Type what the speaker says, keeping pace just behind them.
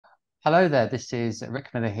Hello there, this is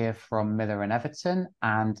Rick Miller here from Miller and Everton,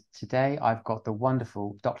 and today I've got the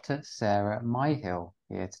wonderful Dr. Sarah Myhill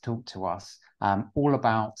here to talk to us all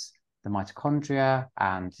about the mitochondria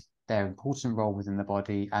and their important role within the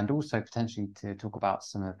body, and also potentially to talk about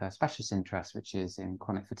some of their specialist interests, which is in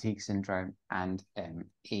chronic fatigue syndrome and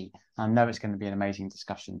ME. I know it's going to be an amazing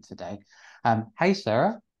discussion today. Hey,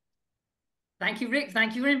 Sarah. Thank you, Rick.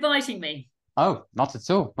 Thank you for inviting me. Oh, not at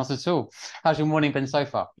all, not at all. How's your morning been so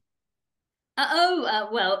far?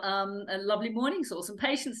 A lovely morning. Saw some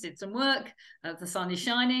patients, did some work. The sun is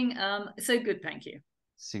shining. So good, thank you.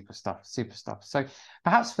 Super stuff, super stuff. So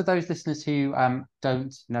perhaps for those listeners who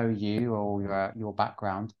don't know you or your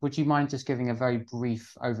background, would you mind just giving a very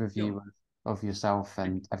brief overview Sure. of yourself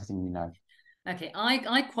and everything you know? Okay,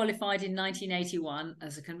 I qualified in 1981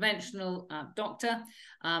 as a conventional doctor.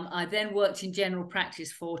 I then worked in general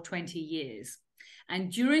practice for 20 years. And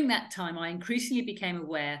during that time, I increasingly became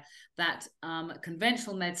aware that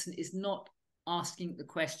conventional medicine is not asking the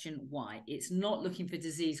question why. It's not looking for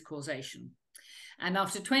disease causation. And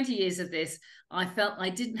after 20 years of this, I felt I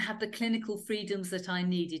didn't have the clinical freedoms that I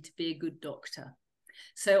needed to be a good doctor.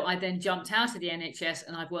 So I then jumped out of the NHS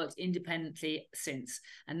and I've worked independently since.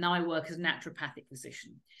 And now I work as a naturopathic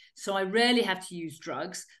physician. So I rarely have to use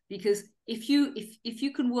drugs because if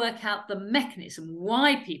you can work out the mechanism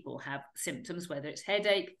why people have symptoms, whether it's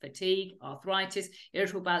headache, fatigue, arthritis,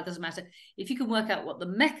 irritable bowel, it doesn't matter. If you can work out what the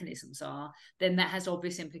mechanisms are, then that has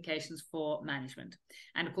obvious implications for management.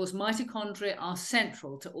 And of course, mitochondria are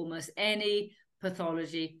central to almost any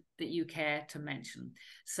pathology that you care to mention.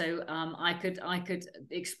 So I could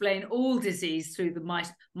explain all disease through the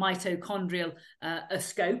mitochondrial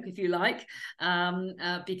scope, if you like,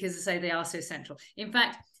 because I say they are so central. In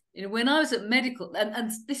fact, when I was at medical,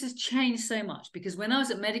 and this has changed so much, because when I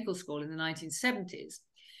was at medical school in the 1970s,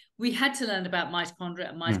 we had to learn about mitochondria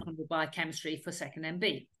and mitochondrial biochemistry for second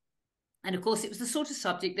MB. And of course, it was the sort of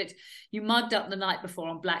subject that you mugged up the night before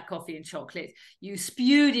on black coffee and chocolate. You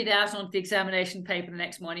spewed it out onto the examination paper the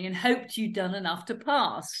next morning and hoped you'd done enough to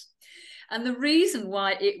pass. And the reason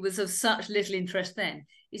why it was of such little interest then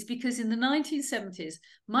is because in the 1970s,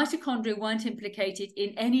 mitochondria weren't implicated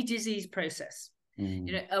in any disease process.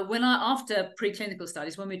 After preclinical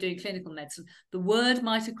studies, when we were doing clinical medicine, the word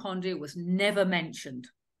mitochondria was never mentioned.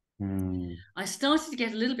 I started to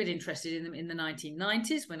get a little bit interested in them in the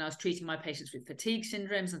 1990s when I was treating my patients with fatigue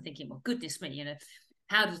syndromes and thinking, well, goodness me,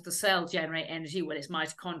 how does the cell generate energy? Well, it's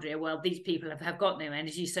mitochondria. Well, these people have got no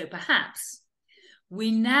energy. So perhaps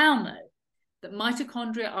we now know that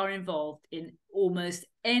mitochondria are involved in almost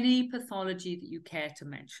any pathology that you care to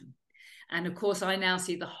mention. And of course, I now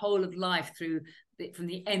see the whole of life from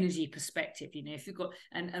the energy perspective. If you've got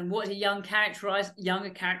and what are younger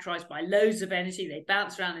characterized by loads of energy, they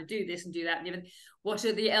bounce around and do this and do that. And what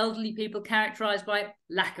are the elderly people characterized by?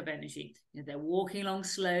 Lack of energy. They're walking along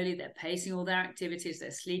slowly, they're pacing all their activities,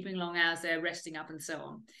 they're sleeping long hours, they're resting up, and so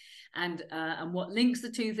on. And what links the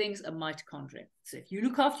two things are mitochondria. So if you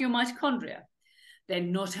look after your mitochondria,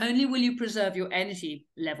 then not only will you preserve your energy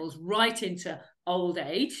levels right into old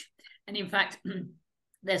age, and in fact,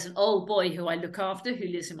 there's an old boy who I look after who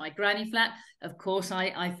lives in my granny flat. Of course,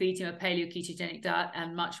 I feed him a paleo ketogenic diet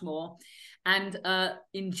and much more. And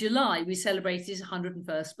in July, we celebrated his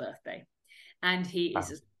 101st birthday. And he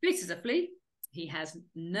is as fit as a flea. He has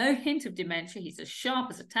no hint of dementia. He's as sharp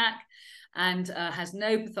as a tack and has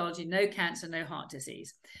no pathology, no cancer, no heart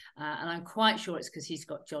disease. And I'm quite sure it's because he's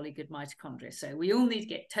got jolly good mitochondria. So we all need to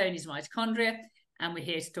get Tony's mitochondria, and we're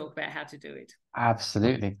here to talk about how to do it.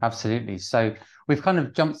 Absolutely, absolutely. So we've kind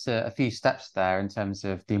of jumped a few steps there in terms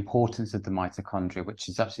of the importance of the mitochondria, which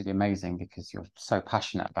is absolutely amazing because you're so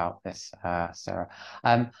passionate about this, Sarah.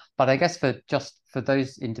 But I guess for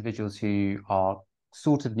those individuals who are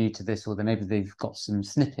sort of new to this, or maybe they've got some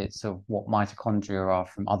snippets of what mitochondria are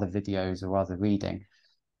from other videos or other reading,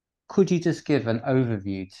 could you just give an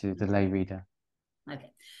overview to the lay reader?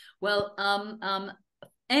 Okay. Well,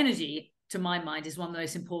 energy, to my mind, is one of the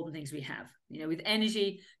most important things we have. With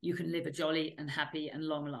energy, you can live a jolly and happy and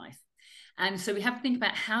long life. And so we have to think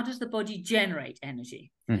about, how does the body generate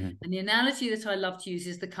energy? And the analogy that I love to use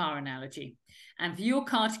is the car analogy. And for your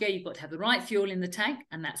car to go, you've got to have the right fuel in the tank,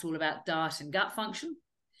 and that's all about diet and gut function.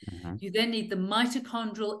 You then need the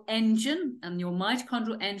mitochondrial engine, and your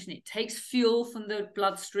mitochondrial engine, it takes fuel from the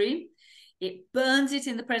bloodstream. It burns it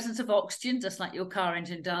in the presence of oxygen, just like your car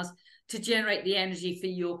engine does, to generate the energy for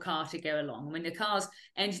your car to go along. When the car's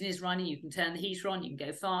engine is running, you can turn the heater on, you can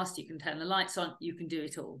go fast, you can turn the lights on, you can do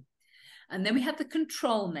it all. And then we have the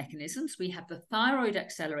control mechanisms. We have the thyroid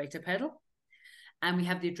accelerator pedal, and we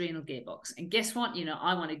have the adrenal gearbox. And guess what?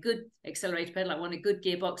 I want a good accelerator pedal. I want a good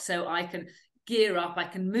gearbox so I can gear up. I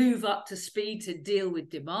can move up to speed to deal with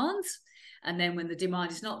demands. And then when the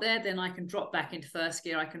demand is not there, then I can drop back into first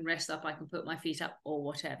gear. I can rest up. I can put my feet up or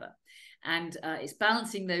whatever. And it's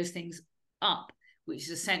balancing those things up, which is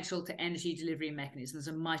essential to energy delivery mechanisms.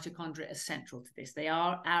 And mitochondria are central to this. They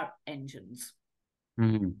are our engines.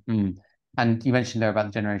 Mm-hmm. And you mentioned there about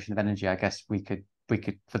the generation of energy. I guess we could,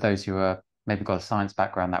 for those who are maybe got a science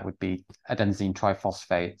background, that would be adenosine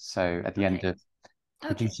triphosphate. So at the end of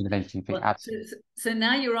producing of ATP. Well, so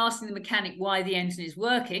now you're asking the mechanic why the engine is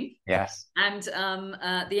working. Yes. And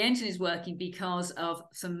the engine is working because of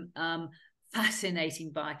some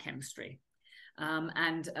fascinating biochemistry.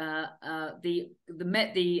 The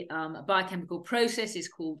biochemical process is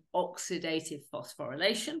called oxidative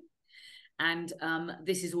phosphorylation. And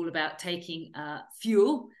this is all about taking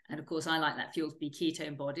fuel. And of course, I like that fuel to be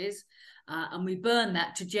ketone bodies. And we burn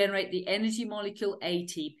that to generate the energy molecule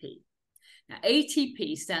ATP. Now,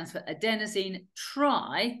 ATP stands for adenosine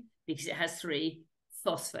tri, because it has 3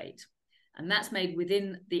 phosphate. And that's made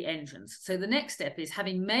within the engines. So the next step is,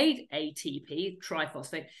 having made ATP,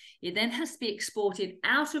 triphosphate, it then has to be exported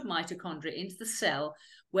out of mitochondria into the cell,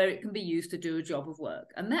 where it can be used to do a job of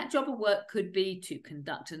work. And that job of work could be to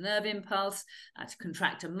conduct a nerve impulse, to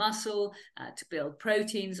contract a muscle, to build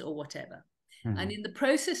proteins or whatever. And in the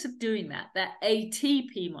process of doing that, that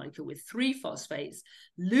ATP molecule with 3 phosphates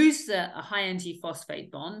loses a high energy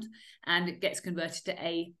phosphate bond, and it gets converted to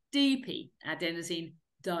ADP, adenosine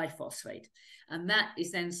diphosphate. And that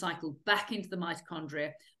is then cycled back into the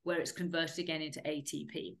mitochondria, where it's converted again into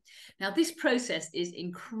ATP. Now, this process is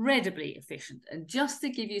incredibly efficient. And just to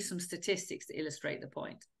give you some statistics to illustrate the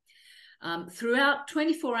point, throughout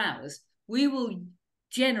 24 hours, we will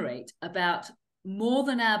generate about more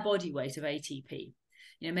than our body weight of ATP,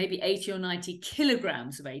 maybe 80 or 90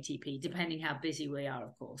 kilograms of ATP, depending how busy we are,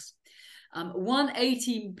 of course. One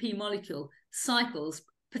ATP molecule cycles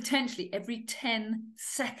potentially every 10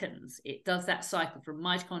 seconds. It does that cycle from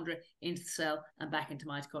mitochondria into the cell and back into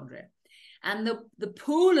mitochondria. And the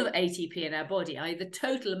pool of ATP in our body, i.e. the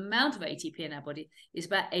total amount of ATP in our body, is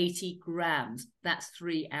about 80 grams. That's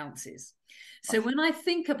 3 ounces. So when I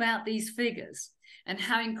think about these figures and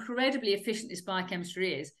how incredibly efficient this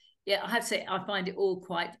biochemistry is, I have to say, I find it all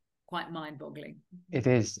quite mind-boggling. It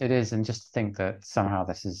is. And just to think that somehow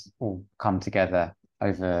this has all come together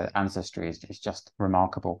over ancestry is just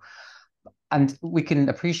remarkable. And we can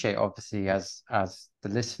appreciate, obviously, as the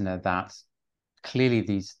listener, that clearly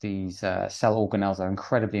these cell organelles are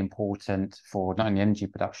incredibly important for not only energy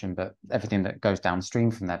production, but everything that goes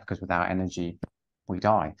downstream from there, because without energy, we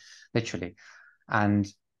die, literally. And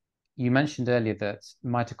you mentioned earlier that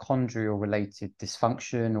mitochondrial related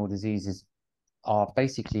dysfunction or diseases are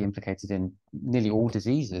basically implicated in nearly all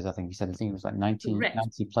diseases. I think you said, I think it was like 90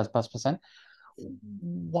 plus %.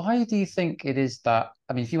 Why do you think it is that,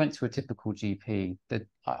 I mean, if you went to a typical GP, that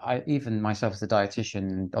I even myself as a dietitian,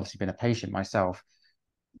 and obviously been a patient myself,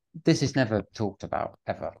 this is never talked about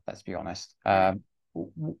ever, let's be honest.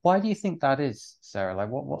 Why do you think that is, Sarah? Like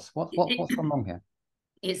what's gone wrong here?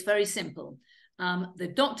 It's very simple.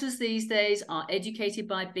 The doctors these days are educated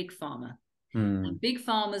by Big Pharma. And Big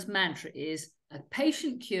Pharma's mantra is, a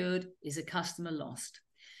patient cured is a customer lost.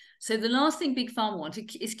 So the last thing Big Pharma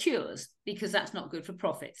wanted is cures, because that's not good for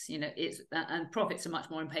profits. And profits are much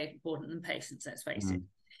more important than patients, let's face it.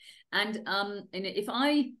 And if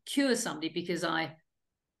I cure somebody because I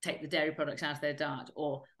take the dairy products out of their diet,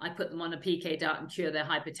 or I put them on a PK diet and cure their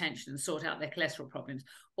hypertension and sort out their cholesterol problems,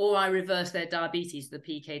 or I reverse their diabetes with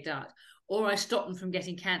the PK diet, or I stop them from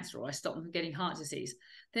getting cancer, or I stop them from getting heart disease,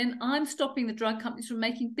 then I'm stopping the drug companies from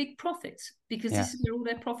making big profits, because this is where all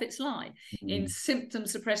their profits lie, in symptom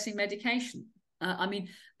suppressing medication. I mean,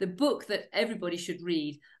 the book that everybody should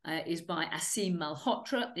read is by Aseem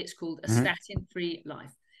Malhotra. It's called A Statin-Free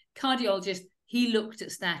Life. Cardiologist, he looked at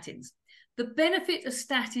statins. The benefit of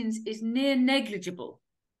statins is near negligible.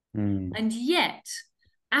 And yet,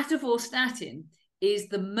 atorvastatin is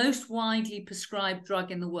the most widely prescribed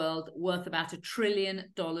drug in the world, worth about $1 trillion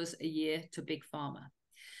a year to Big Pharma.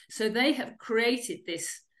 So they have created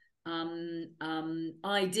this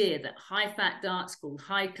idea that high-fat diets called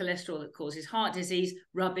high cholesterol that causes heart disease,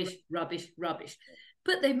 rubbish.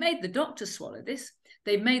 But they've made the doctors swallow this.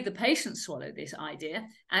 They've made the patients swallow this idea.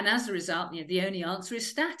 And as a result, the only answer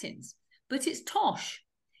is statins. But it's tosh.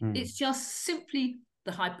 It's just simply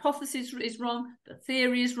the hypothesis is wrong, the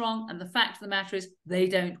theory is wrong, and the fact of the matter is they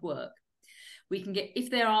don't work. We can get, if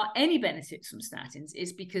there are any benefits from statins,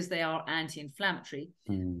 it's because they are anti-inflammatory,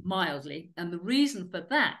 mildly. And the reason for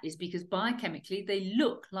that is because biochemically they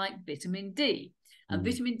look like vitamin D. And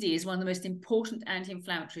vitamin D is one of the most important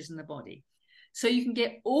anti-inflammatories in the body. So you can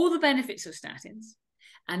get all the benefits of statins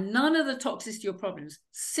and none of the toxicity to your problems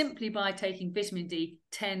simply by taking vitamin D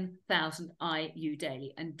 10,000 IU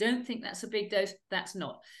daily. And don't think that's a big dose. That's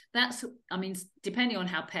not. That's, I mean, depending on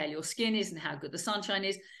how pale your skin is and how good the sunshine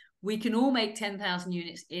is, we can all make 10,000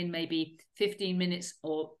 units in maybe 15 minutes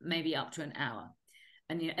or maybe up to an hour.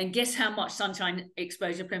 And, and guess how much sunshine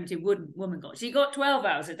exposure primitive woman got? She got 12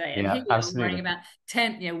 hours a day. And Yeah, here we are worrying about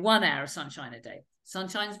 1 hour of sunshine a day.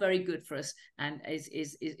 Sunshine is very good for us and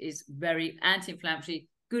is very anti-inflammatory,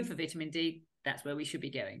 good for vitamin D. That's where we should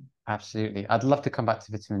be going. Absolutely. I'd love to come back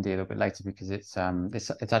to vitamin D a little bit later because it's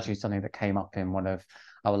actually something that came up in one of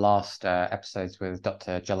our last episodes with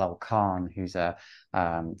Dr. Jalal Khan, who's an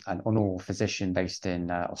honorable physician based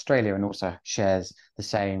in Australia and also shares the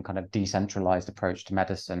same kind of decentralized approach to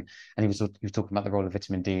medicine. And he was talking about the role of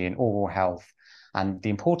vitamin D in oral health and the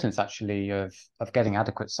importance actually of getting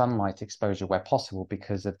adequate sunlight exposure where possible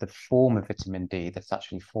because of the form of vitamin D that's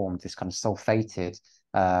actually formed, this kind of sulfated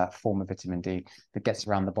form of vitamin D that gets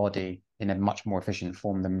around the body in a much more efficient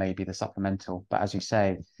form than maybe the supplemental. But as you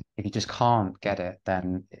say, if you just can't get it,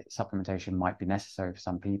 then supplementation might be necessary for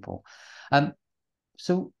some people.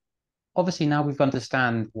 So obviously now we've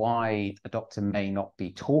understand why a doctor may not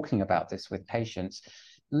be talking about this with patients.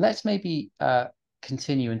 Let's maybe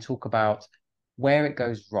continue and talk about where it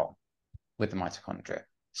goes wrong with the mitochondria.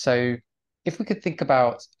 So if we could think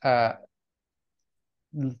about the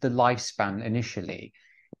lifespan initially,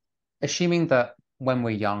 assuming that when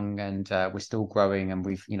we're young and we're still growing and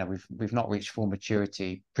we've not reached full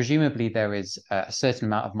maturity, presumably there is a certain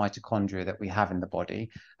amount of mitochondria that we have in the body,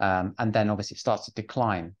 and then obviously it starts to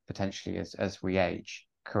decline potentially as we age.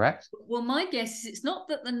 Correct? Well, my guess is it's not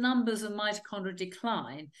that the numbers of mitochondria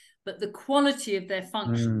decline, but the quality of their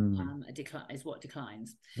function is what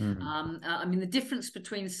declines. I mean, the difference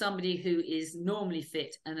between somebody who is normally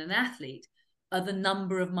fit and an athlete are the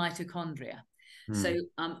number of mitochondria. So,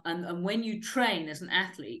 and when you train as an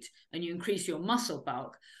athlete and you increase your muscle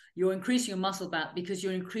bulk, you're increasing your muscle bulk because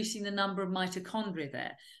you're increasing the number of mitochondria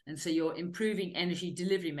there. And so you're improving energy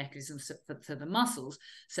delivery mechanisms for the muscles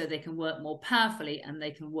so they can work more powerfully and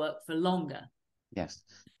they can work for longer. Yes.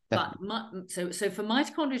 Definitely. But so for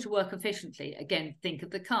mitochondria to work efficiently, again, think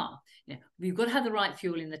of the car. We've got to have the right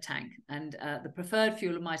fuel in the tank, and the preferred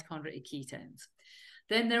fuel of mitochondria are ketones.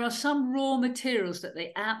 Then there are some raw materials that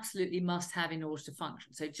they absolutely must have in order to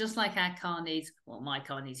function. So just like our car needs, well, my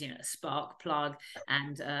car needs, a spark plug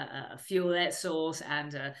and a fuel source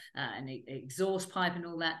and an exhaust pipe and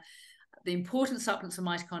all that. The important supplements of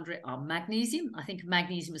mitochondria are magnesium. I think of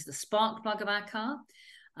magnesium as the spark plug of our car.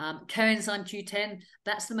 Coenzyme Q10,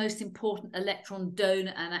 that's the most important electron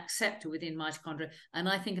donor and acceptor within mitochondria. And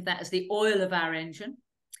I think of that as the oil of our engine.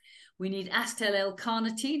 We need acetyl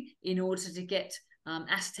L-carnitine in order to get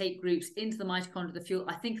acetate groups into the mitochondria, the fuel.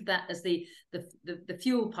 I think of that as the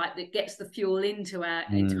fuel pipe that gets the fuel into our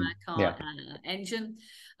car engine.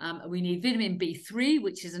 We need vitamin B3,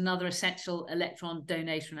 which is another essential electron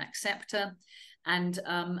donator and acceptor. And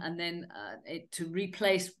then to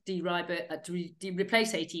replace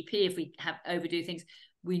replace ATP, if we overdo things,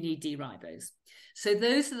 we need D-ribose. So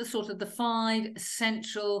those are the sort of the 5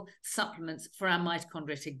 essential supplements for our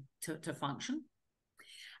mitochondria to function.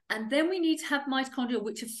 And then we need to have mitochondria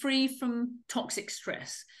which are free from toxic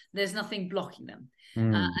stress. There's nothing blocking them.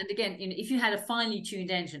 And again, if you had a finely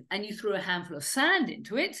tuned engine and you threw a handful of sand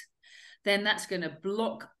into it, then that's going to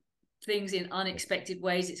block things in unexpected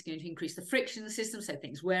ways. It's going to increase the friction in the system, so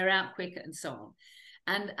things wear out quicker and so on.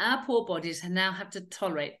 And our poor bodies now have to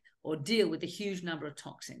tolerate or deal with a huge number of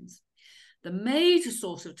toxins. The major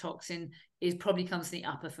source of toxin probably comes from the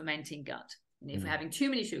upper fermenting gut. And if we're having too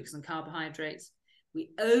many sugars and carbohydrates,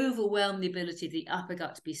 we overwhelm the ability of the upper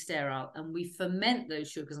gut to be sterile, and we ferment those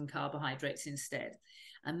sugars and carbohydrates instead.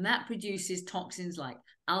 And that produces toxins like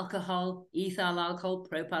alcohol, ethyl alcohol,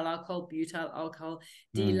 propyl alcohol, butyl alcohol,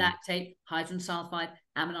 D-lactate, hydrogen sulfide,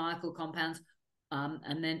 amino-alkyl compounds.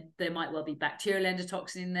 And then there might well be bacterial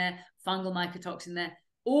endotoxin in there, fungal mycotoxin there.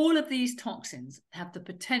 All of these toxins have the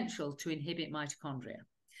potential to inhibit mitochondria.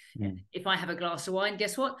 If I have a glass of wine,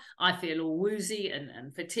 guess what? I feel all woozy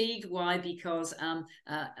and fatigued. Why? Because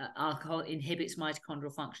alcohol inhibits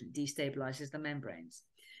mitochondrial function, destabilizes the membranes.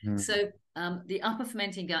 So the upper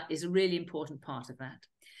fermenting gut is a really important part of that.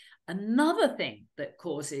 Another thing that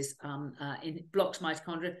causes blocks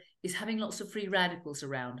mitochondria is having lots of free radicals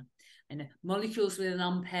around, and molecules with an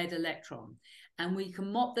unpaired electron. And we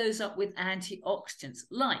can mop those up with antioxidants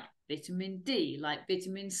like vitamin D, like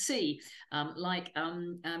vitamin C, like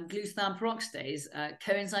glutathione peroxidase,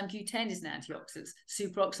 coenzyme Q10 is an antioxidant,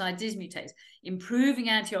 superoxide dismutase. Improving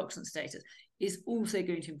antioxidant status is also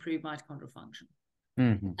going to improve mitochondrial function.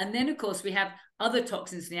 Mm-hmm. And then, of course, we have other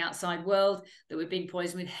toxins in the outside world that we're being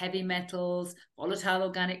poisoned with: heavy metals, volatile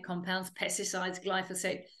organic compounds, pesticides,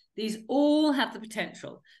 glyphosate. These all have the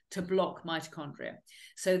potential to block mitochondria.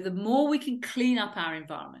 So the more we can clean up our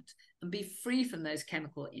environment and be free from those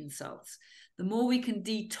chemical insults, the more we can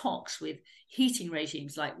detox with heating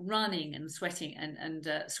regimes like running and sweating and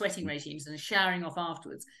sweating regimes and showering off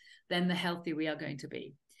afterwards, then the healthier we are going to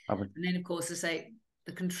be. And then, of course, I say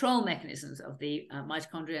the control mechanisms of the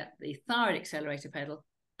mitochondria, the thyroid accelerator pedal,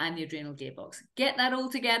 and the adrenal gearbox. Get that all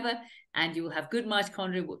together, and you will have good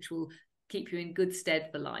mitochondria, which will keep you in good stead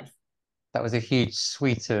for life. That was a huge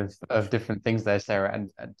suite of different things there, Sarah, and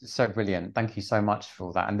so brilliant. Thank you so much for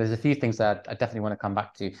all that. And there's a few things that I definitely want to come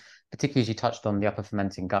back to, particularly as you touched on the upper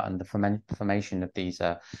fermenting gut and the formation of these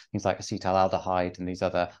things like acetaldehyde and these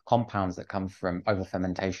other compounds that come from over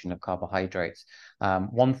fermentation of carbohydrates.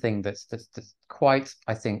 One thing that's quite,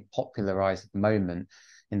 I think, popularized at the moment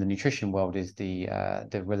in the nutrition world is the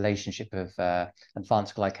relationship of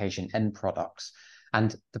advanced glycation end products.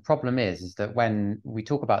 And the problem is that when we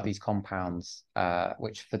talk about these compounds,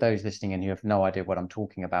 which for those listening in who have no idea what I'm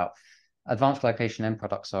talking about, advanced glycation end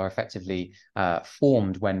products are effectively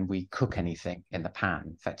formed when we cook anything in the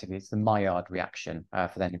pan. Effectively, it's the Maillard reaction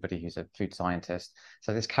for anybody who's a food scientist.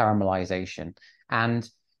 So this caramelization, and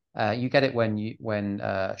you get it when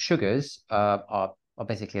sugars are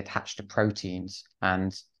basically attached to proteins,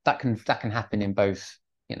 and that can happen in both,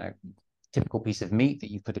 typical piece of meat that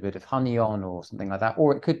you put a bit of honey on or something like that,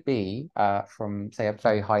 or it could be from, say, a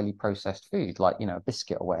very highly processed food like a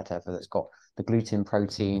biscuit or whatever that's got the gluten,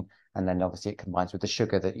 protein, and then obviously it combines with the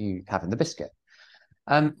sugar that you have in the biscuit.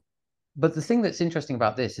 But the thing that's interesting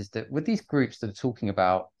about this is that with these groups that are talking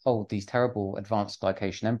about these terrible advanced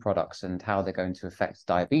glycation end products and how they're going to affect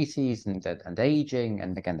diabetes and aging,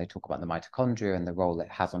 and again they talk about the mitochondria and the role it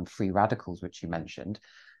has on free radicals, which you mentioned,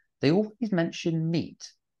 they always mention meat.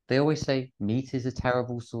 They always say meat is a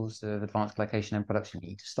terrible source of advanced glycation end products. You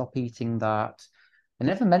need to stop eating that. They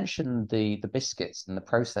never mention the biscuits and the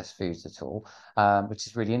processed foods at all, which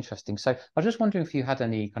is really interesting. So I was just wondering if you had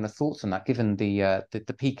any kind of thoughts on that, given the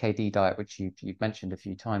PKD diet, which you've mentioned a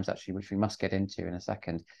few times actually, which we must get into in a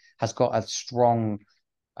second, has got a strong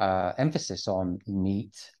emphasis on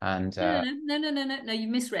meat and. No, you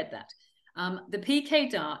misread that. The PK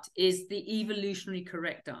diet is the evolutionary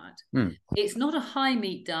correct diet. It's not a high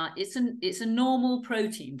meat diet. It's a normal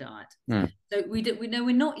protein diet. So we know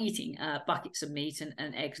we're not eating buckets of meat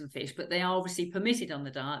and eggs and fish, but they are obviously permitted on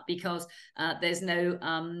the diet because there's no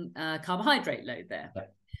carbohydrate load there.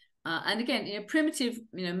 And again, primitive,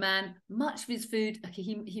 man, much of his food, okay,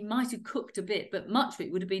 he might have cooked a bit, but much of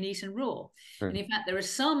it would have been eaten raw. And in fact, there are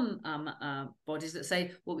some bodies that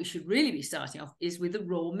say what we should really be starting off is with a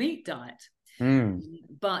raw meat diet.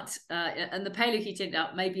 But and the paleo ketogenic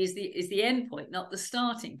diet maybe is the end point, not the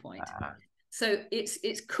starting point. So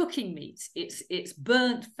it's cooking meats, it's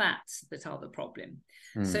burnt fats that are the problem.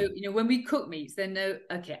 So when we cook meats, then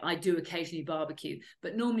okay, I do occasionally barbecue,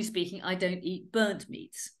 but normally speaking, I don't eat burnt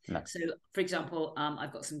meats. No. So for example,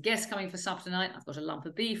 I've got some guests coming for supper tonight. I've got a lump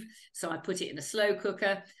of beef, so I put it in a slow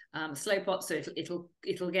cooker, slow pot, so it'll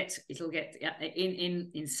get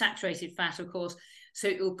in saturated fat, of course. So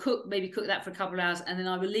it will maybe cook that for a couple of hours, and then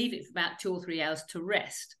I will leave it for about 2 or 3 hours to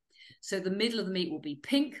rest. So the middle of the meat will be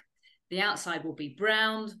pink. The outside will be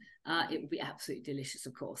browned. It will be absolutely delicious,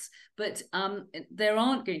 of course. But there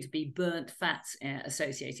aren't going to be burnt fats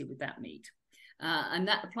associated with that meat. And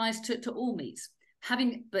that applies to all meats.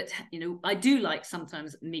 But I do like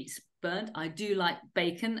sometimes meats burnt. I do like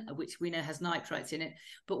bacon, which we know has nitrites in it.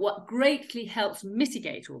 But what greatly helps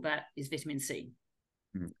mitigate all that is vitamin C.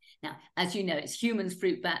 Now, as you know, it's humans,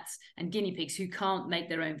 fruit bats, and guinea pigs who can't make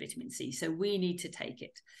their own vitamin C. So we need to take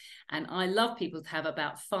it. And I love people to have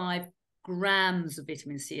about 5 grams of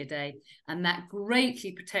vitamin C a day, and that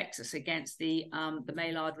greatly protects us against the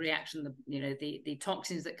Maillard reaction, the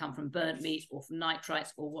toxins that come from burnt meat or from nitrites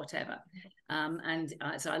or whatever.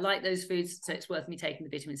 So I like those foods, so it's worth me taking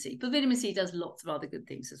the vitamin C. But vitamin C does lots of other good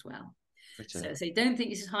things as well. So don't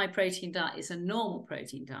think this is a high protein diet. It's a normal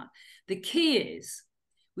protein diet. The key is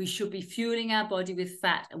we should be fueling our body with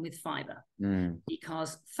fat and with fiber,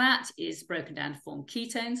 because fat is broken down to form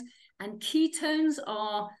ketones, and ketones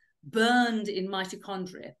are burned in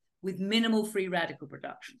mitochondria with minimal free radical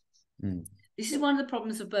production. This is one of the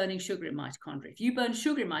problems of burning sugar in mitochondria. If you burn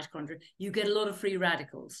sugar in mitochondria, you get a lot of free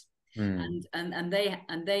radicals. and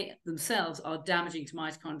they themselves are damaging to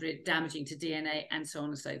mitochondria, damaging to DNA, and so on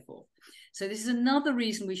and so forth. So this is another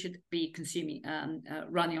reason we should be consuming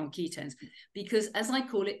running on ketones, because, as I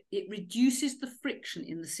call it, it reduces the friction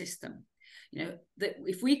in the system. You know, that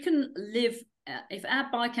if we can live, if our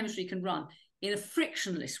biochemistry can run in a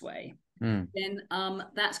frictionless way, then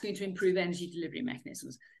that's going to improve energy delivery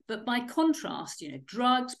mechanisms. But by contrast, you know,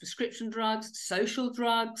 drugs, prescription drugs, social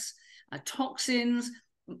drugs, toxins,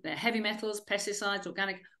 heavy metals, pesticides,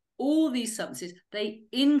 organic, all these substances, they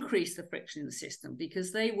increase the friction in the system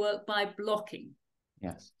because they work by blocking.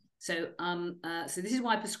 Yes. So, so this is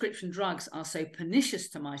why prescription drugs are so pernicious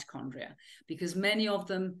to mitochondria, because many of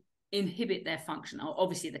them inhibit their function.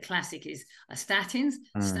 Obviously, the classic is statins.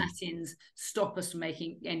 Statins stop us from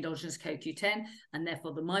making endogenous CoQ10, and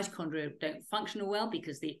therefore the mitochondria don't function well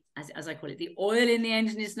because the, as I call it, the oil in the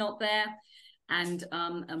engine is not there, and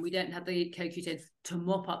we don't have the CoQ10 to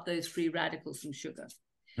mop up those free radicals from sugar.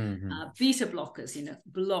 Beta blockers, you know,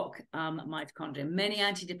 block mitochondria. Many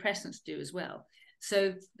antidepressants do as well.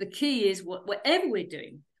 So the key is, whatever we're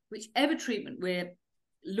doing, whichever treatment we're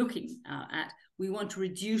looking at, we want to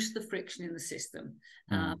reduce the friction in the system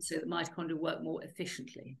so that mitochondria work more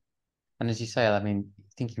efficiently. And as you say, I mean,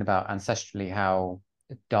 thinking about ancestrally how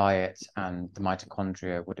diet and the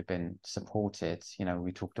mitochondria would have been supported, you know,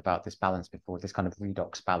 we talked about this balance before, this kind of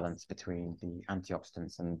redox balance between the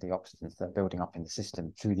antioxidants and the oxidants that are building up in the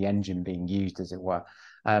system through the engine being used, as it were.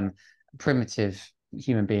 Primitive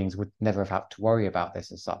human beings would never have had to worry about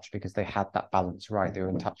this as such because they had that balance right. They were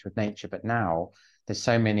in touch with nature. But now there's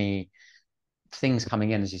so many things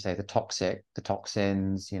coming in, as you say, the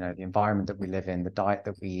toxins, you know, the environment that we live in, the diet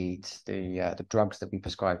that we eat, the drugs that we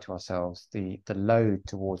prescribe to ourselves, the load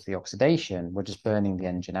towards the oxidation, we're just burning the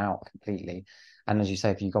engine out completely. And as you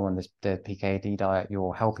say, if you go on the PKD diet,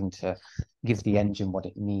 you're helping to give the engine what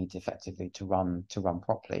it needs effectively to run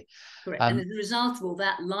properly. Correct. And as a result of all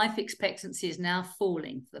that, life expectancy is now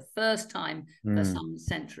falling for the first time for some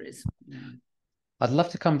centuries. I'd love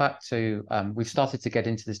to come back to, we've started to get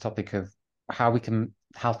into this topic of how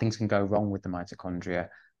things can go wrong with the mitochondria.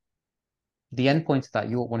 The endpoint of that,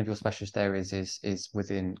 one of your specialist areas is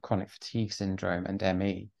within chronic fatigue syndrome and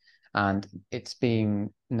ME. And it's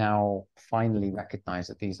being now finally recognized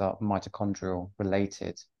that these are mitochondrial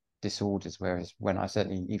related disorders. Whereas when I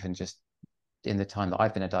certainly, even just in the time that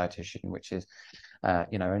I've been a dietitian, which is,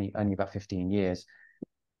 you know, only about 15 years,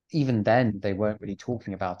 even then they weren't really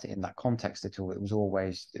talking about it in that context at all. It was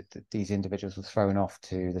always that these individuals were thrown off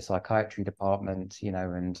to the psychiatry department, you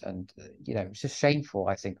know, and you know, it's just shameful,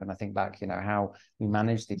 I think, when I think back, you know, how we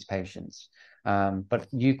manage these patients. But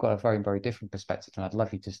you've got a very, very different perspective, and I'd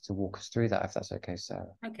love you just to walk us through that, if that's okay, Sarah.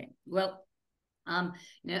 Okay. Well,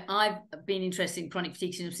 you know, I've been interested in chronic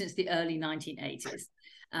fatigue syndrome since the early 1980s.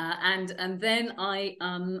 And then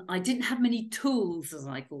I didn't have many tools, as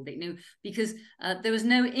I called it, you know, because there was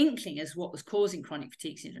no inkling as what was causing chronic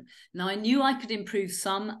fatigue syndrome. Now, I knew I could improve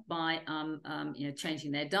some by you know,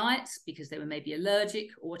 changing their diets because they were maybe allergic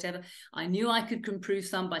or whatever. I knew I could improve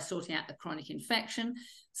some by sorting out a chronic infection.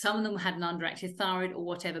 Some of them had an underactive thyroid or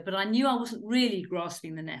whatever, but I knew I wasn't really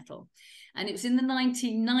grasping the nettle. And it was in the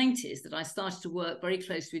 1990s that I started to work very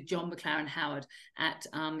closely with John McLaren Howard at,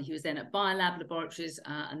 he was then at Biolab Laboratories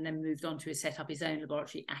and then moved on to set up his own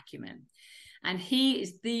laboratory, Acumen. And he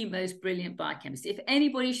is the most brilliant biochemist. If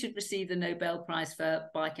anybody should receive the Nobel Prize for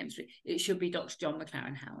biochemistry, it should be Dr. John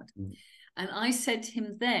McLaren Howard. And I said to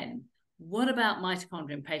him then, what about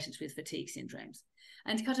mitochondria in patients with fatigue syndromes?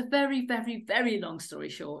 And to cut a very, very, very long story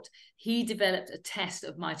short, he developed a test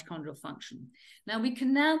of mitochondrial function. Now, we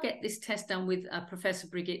can now get this test done with Professor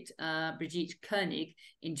Brigitte Koenig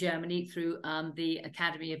in Germany through the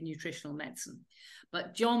Academy of Nutritional Medicine.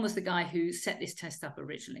 But John was the guy who set this test up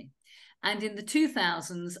originally. And in the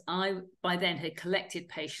 2000s, I, by then, had collected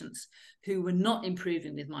patients who were not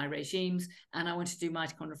improving with my regimes, and I wanted to do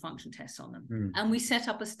mitochondrial function tests on them. And we set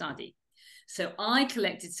up a study. So I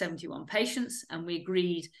collected 71 patients, and we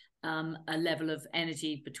agreed a level of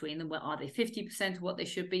energy between them. Well, are they 50% of what they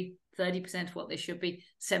should be, 30% of what they should be,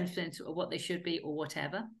 70% of what they should be, or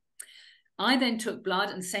whatever? I then took blood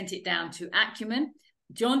and sent it down to Acumen.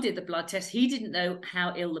 John did the blood test. He didn't know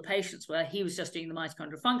how ill the patients were. He was just doing the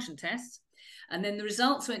mitochondrial function tests. And then the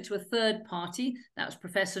results went to a third party. That was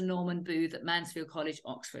Professor Norman Booth at Mansfield College,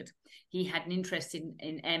 Oxford. He had an interest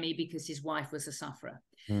in ME because his wife was a sufferer.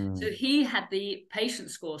 So he had the patient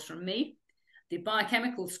scores from me, the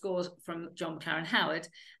biochemical scores from John McLaren Howard,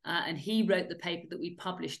 and he wrote the paper that we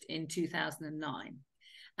published in 2009.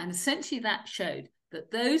 And essentially that showed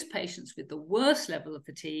that those patients with the worst level of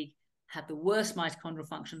fatigue had the worst mitochondrial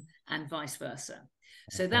function, and vice versa.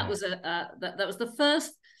 So Okay. that was that was the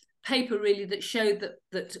first paper really that showed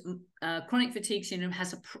that chronic fatigue syndrome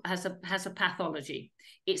has a pathology.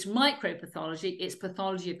 It's micropathology. It's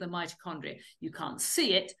pathology of the mitochondria. You can't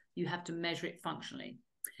see it. You have to measure it functionally.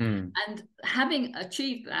 And having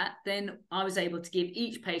achieved that, then I was able to give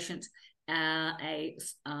each patient a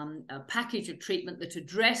package of treatment that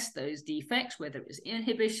addressed those defects, whether it was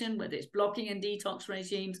inhibition, whether it's blocking and detox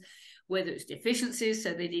regimes, whether it's deficiencies,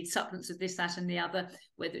 so they need supplements of this, that, and the other,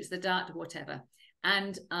 whether it's the diet or whatever.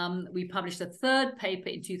 And we published a third paper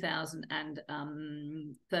in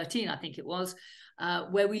 2013, I think it was,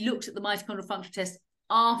 where we looked at the mitochondrial function test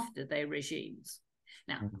after their regimes.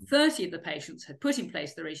 Now, 30 of the patients had put in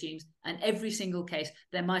place the regimes, and every single case,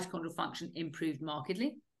 their mitochondrial function improved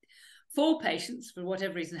markedly. 4 patients, for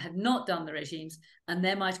whatever reason, had not done the regimes, and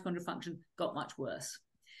their mitochondrial function got much worse.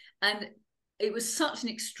 And it was such an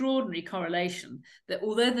extraordinary correlation that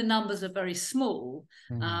although the numbers are very small,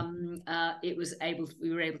 we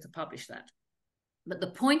were able to publish that. But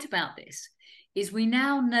the point about this is we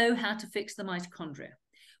now know how to fix the mitochondria.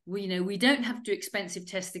 We don't have to do expensive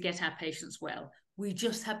tests to get our patients well. We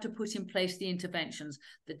just have to put in place the interventions,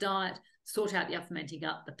 the diet, sort out the unfermenting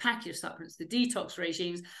gut, the package of supplements, the detox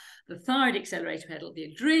regimes, the thyroid accelerator pedal, the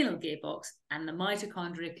adrenal gearbox, and the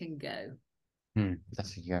mitochondria can go.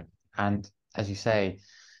 That's a good. And as you say,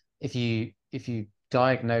 if you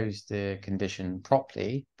diagnose the condition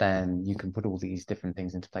properly, then you can put all these different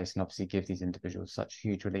things into place and obviously give these individuals such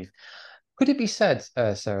huge relief. Could it be said,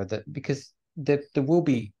 Sarah, that because there will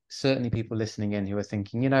be certainly people listening in who are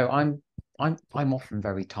thinking, I'm often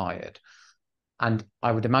very tired, and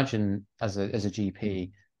I would imagine as a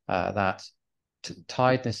GP that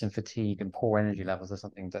tiredness and fatigue and poor energy levels are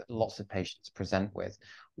something that lots of patients present with.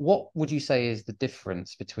 What would you say is the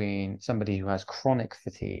difference between somebody who has chronic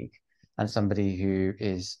fatigue and somebody who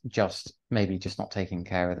is maybe just not taking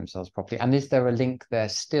care of themselves properly? And is there a link there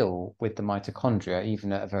still with the mitochondria,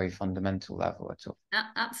 even at a very fundamental level at all?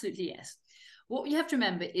 Absolutely, yes. What you have to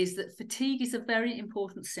remember is that fatigue is a very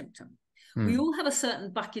important symptom. We all have a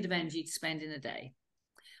certain bucket of energy to spend in a day,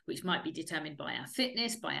 which might be determined by our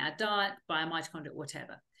fitness, by our diet, by our mitochondria,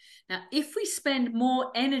 whatever. Now, if we spend more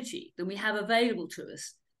energy than we have available to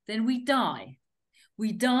us, then we die.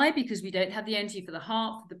 We die because we don't have the energy for the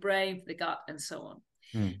heart, for the brain, for the gut, and so on.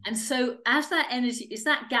 And so as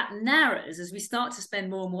that gap narrows, as we start to spend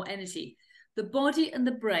more and more energy, the body and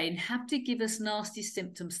the brain have to give us nasty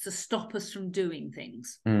symptoms to stop us from doing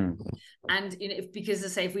things. And because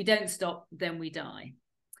as I say, if we don't stop, then we die.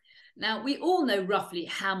 Now, we all know roughly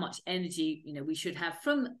how much energy we should have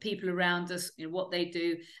from people around us, what they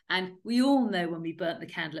do, and we all know when we burnt the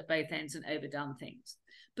candle at both ends and overdone things.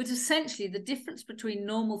 But essentially, the difference between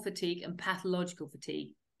normal fatigue and pathological fatigue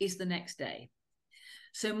is the next day.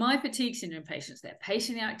 So my fatigue syndrome patients, they're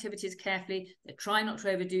pacing their activities carefully, they're trying not to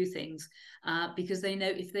overdo things, because they know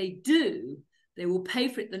if they do, they will pay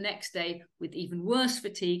for it the next day with even worse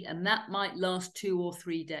fatigue, and that might last 2 or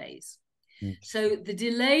 3 days. So the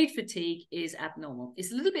delayed fatigue is abnormal.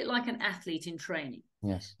 It's a little bit like an athlete in training.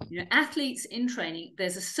 Yes. Athletes in training,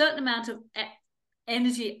 there's a certain amount of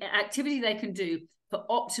energy, activity they can do for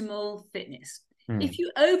optimal fitness. If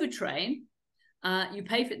you overtrain, you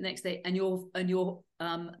pay for it the next day, and your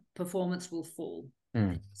performance will fall.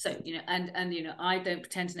 So I don't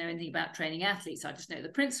pretend to know anything about training athletes. I just know the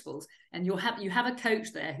principles, and you have a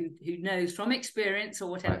coach there who knows from experience or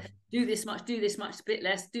whatever. Right. Do this much, a bit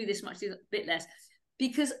less. Do this much, a bit less.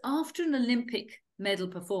 Because after an Olympic medal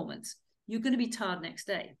performance, you're going to be tired next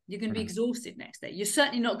day. You're going to be exhausted next day. You're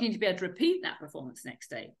certainly not going to be able to repeat that performance next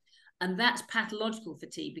day. And that's pathological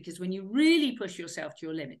fatigue, because when you really push yourself to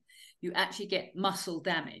your limit, you actually get muscle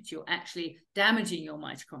damage. You're actually damaging your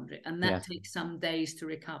mitochondria, and that takes some days to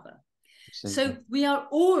recover. Absolutely. So we are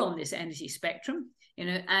all on this energy spectrum,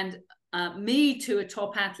 and me to a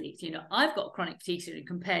top athlete, I've got chronic fatigue syndrome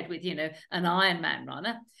compared with, an Ironman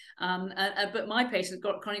runner, but my patient's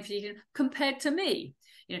got chronic fatigue syndrome compared to me.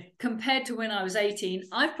 Compared to when I was 18,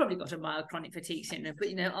 I've probably got a mild chronic fatigue syndrome, but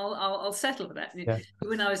I'll settle for that. Yeah.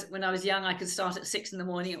 When I was young, I could start at 6 a.m.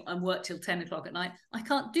 and work till 10 o'clock at night. I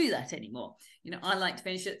can't do that anymore. I like to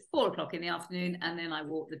finish at 4 o'clock in the afternoon, and then I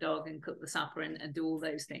walk the dog and cook the supper and do all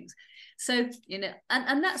those things. So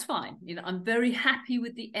and that's fine. I'm very happy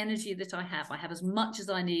with the energy that I have. I have as much as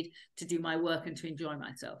I need to do my work and to enjoy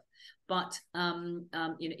myself. But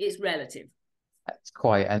it's relative. It's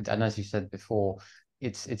quite, and as you said before,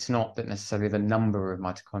 it's not that necessarily the number of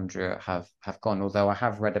mitochondria have gone, although I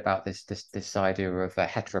have read about this idea of a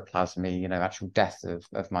heteroplasmy, actual death of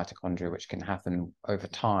mitochondria, which can happen over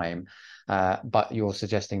time. But you're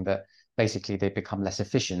suggesting that basically they become less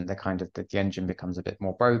efficient. They're kind of, the engine becomes a bit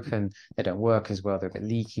more broken. They don't work as well. They're a bit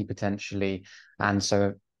leaky potentially. And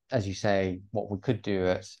so, as you say, what we could do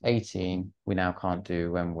at 18, we now can't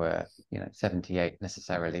do when we're, 78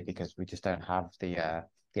 necessarily, because we just don't have the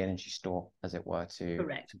energy store, as it were, to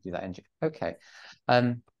do that engine. Okay.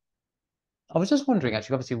 I was just wondering,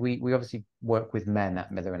 actually, obviously, we obviously work with men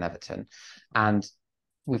at Miller and Everton, and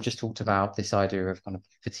we've just talked about this idea of kind of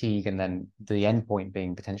fatigue, and then the endpoint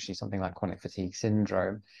being potentially something like chronic fatigue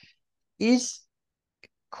syndrome. Is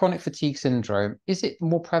chronic fatigue syndrome, is it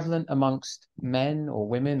more prevalent amongst men or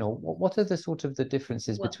women, or what are the sort of the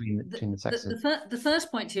differences between the sexes? The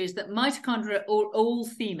first point here is that mitochondria are all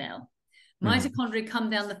female. Mitochondria come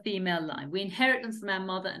down the female line. We inherit them from our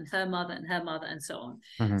mother and her mother and her mother and so on.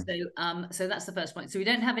 So that's the first point. So we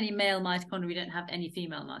don't have any male mitochondria. We don't have any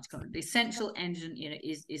female mitochondria. The essential engine,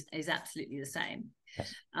 is absolutely the same.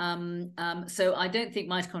 Yes. So I don't think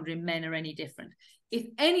mitochondria in men are any different. If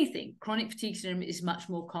anything, chronic fatigue syndrome is much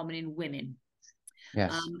more common in women.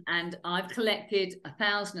 Yes. And I've collected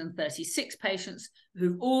 1,036 patients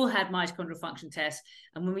who've all had mitochondrial function tests.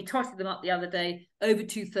 And when we totted them up the other day, over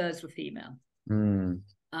 2/3 were female. And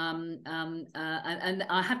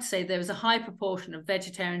I have to say there was a high proportion of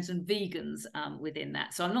vegetarians and vegans within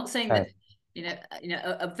that. So I'm not saying that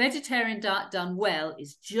a vegetarian diet done well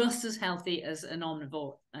is just as healthy as an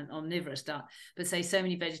omnivorous diet, but say so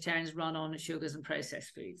many vegetarians run on sugars and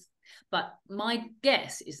processed foods. But my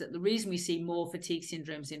guess is that the reason we see more fatigue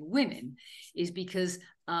syndromes in women is because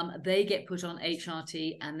they get put on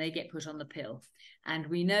HRT and they get put on the pill. And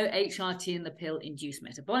we know HRT and the pill induce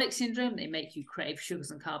metabolic syndrome. They make you crave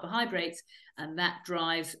sugars and carbohydrates, and that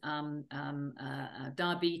drives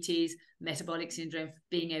diabetes, metabolic syndrome,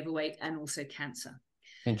 being overweight, and also cancer.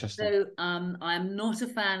 Interesting. So I am not a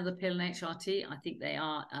fan of the pill and HRT. I think they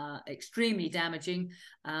are extremely damaging,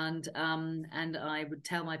 and I would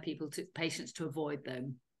tell my patients to avoid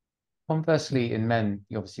them. Conversely, in men,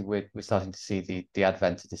 obviously we're starting to see the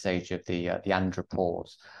advent at this age of the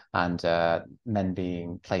andropause, and men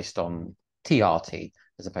being placed on TRT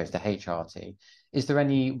as opposed to HRT. Is there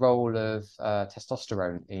any role of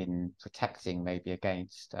testosterone in protecting maybe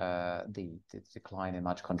against the decline in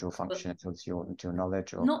mitochondrial function, to your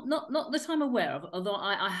knowledge? Or not that I'm aware of. Although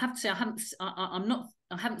I have to say I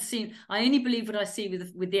haven't seen. I only believe what I see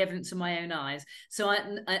with the evidence of my own eyes. So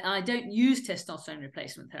I don't use testosterone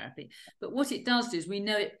replacement therapy. But what it does do is we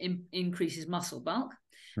know it increases muscle bulk,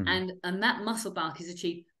 and that muscle bulk is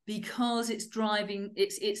achieved because it's driving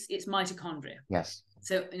it's mitochondria. Yes.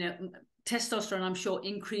 So testosterone, I'm sure,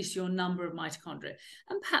 increase your number of mitochondria,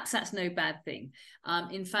 and perhaps that's no bad thing.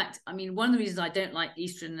 In fact, I mean, one of the reasons I don't like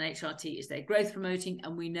estrogen and HRT is they're growth promoting,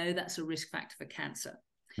 and we know that's a risk factor for cancer.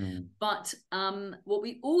 But what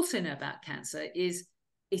we also know about cancer is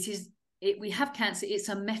we have cancer. It's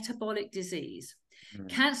a metabolic disease.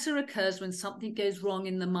 Cancer occurs when something goes wrong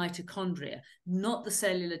in the mitochondria, not the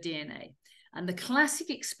cellular DNA. And the classic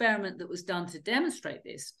experiment that was done to demonstrate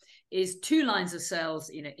this is 2 lines of cells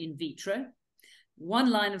in vitro, one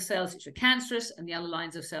line of cells which are cancerous and the other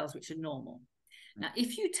lines of cells which are normal. Now,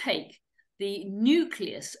 if you take the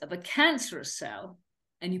nucleus of a cancerous cell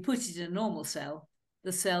and you put it in a normal cell,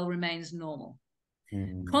 the cell remains normal.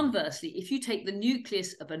 Conversely, if you take the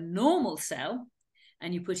nucleus of a normal cell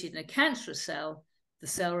and you put it in a cancerous cell, the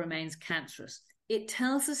cell remains cancerous. It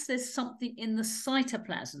tells us there's something in the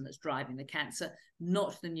cytoplasm that's driving the cancer,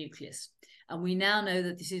 not the nucleus. And we now know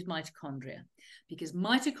that this is mitochondria, because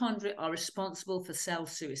mitochondria are responsible for cell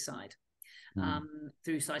suicide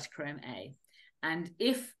through cytochrome A. And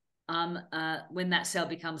if when that cell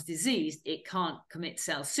becomes diseased, it can't commit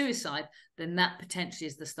cell suicide, then that potentially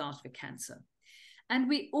is the start of a cancer. And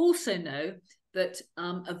we also know that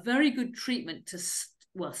a very good treatment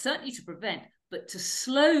certainly to prevent, but to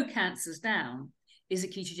slow cancers down is a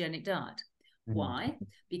ketogenic diet. Why?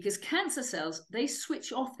 Because cancer cells, they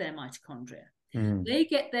switch off their mitochondria. They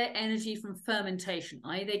get their energy from fermentation,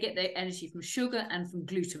 i.e. they get their energy from sugar and from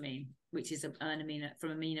glutamine, which is from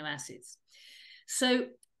amino acids. So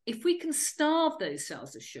if we can starve those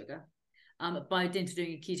cells of sugar by doing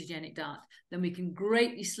a ketogenic diet, then we can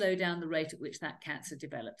greatly slow down the rate at which that cancer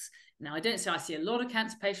develops. Now, I don't say I see a lot of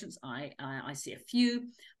cancer patients. I see a few,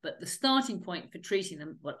 but the starting point for treating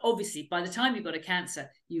them, well, obviously, by the time you've got a cancer,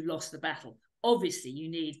 you've lost the battle. Obviously, you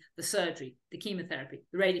need the surgery, the chemotherapy,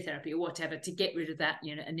 the radiotherapy, or whatever to get rid of that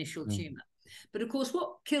initial tumor. But of course,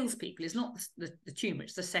 what kills people is not the tumor;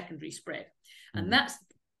 it's the secondary spread, and that's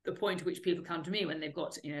the point at which people come to me when they've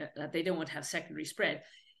got they don't want to have secondary spread.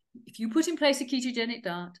 If you put in place a ketogenic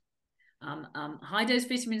diet, high dose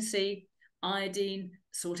vitamin C, iodine,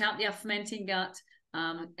 sort out the fermenting gut,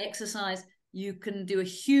 exercise, you can do a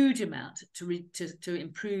huge amount to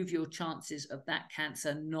improve your chances of that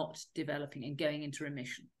cancer not developing and going into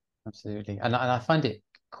remission. Absolutely. And I find it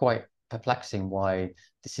quite perplexing why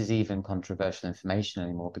this is even controversial information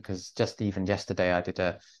anymore, because just even yesterday I did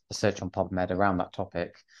a search on PubMed around that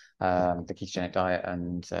topic, the ketogenic diet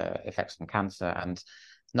and effects on cancer. And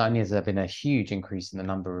not only has there been a huge increase in the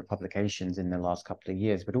number of publications in the last couple of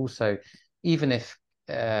years, but also even if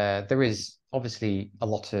there is obviously a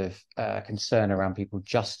lot of concern around people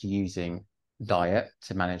just using diet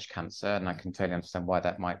to manage cancer, and I can totally understand why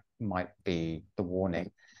that might be the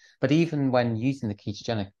warning. But even when using the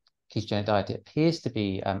ketogenic diet, it appears to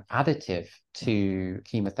be additive to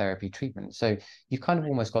chemotherapy treatment. So you've kind of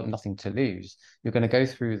almost got nothing to lose. You're going to go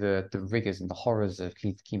through the rigors and the horrors of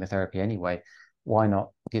chemotherapy anyway. Why not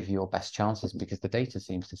give your best chances? Because the data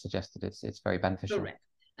seems to suggest that it's very beneficial. Correct.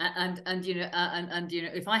 And you know,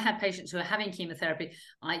 if I have patients who are having chemotherapy,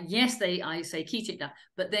 I say ketogenic diet,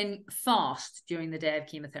 but then fast during the day of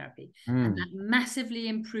chemotherapy, and that massively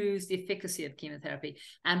improves the efficacy of chemotherapy.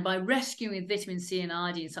 And by rescuing with vitamin C and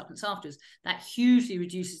iodine supplements afterwards, that hugely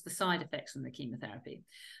reduces the side effects from the chemotherapy.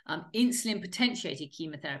 Insulin potentiated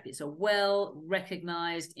chemotherapy is a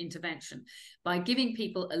well-recognized intervention. By giving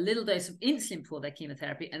people a little dose of insulin for their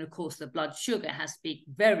chemotherapy, and of course the blood sugar has to be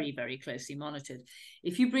very, very closely monitored.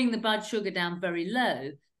 If you bring the blood sugar down very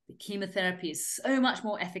low, the chemotherapy is so much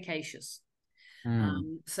more efficacious.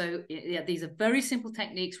 So yeah, these are very simple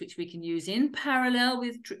techniques which we can use in parallel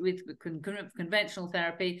with conventional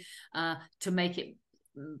therapy to make it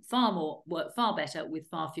work far better with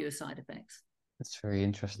far fewer side effects. That's very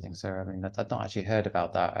interesting, Sarah. I mean, I've not actually heard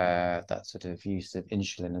about that sort of use of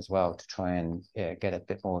insulin as well to try and get a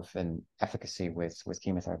bit more of an efficacy with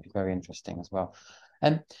chemotherapy. Very interesting as well.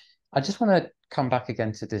 And I just want to come back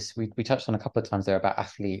again to this. We touched on a couple of times there about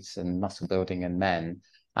athletes and muscle building and men.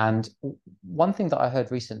 And one thing that I heard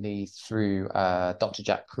recently through Dr.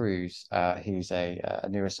 Jack Cruz, who's a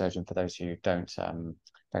neurosurgeon for those who don't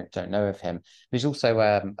know of him, who's also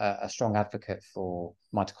a strong advocate for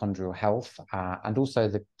mitochondrial health and also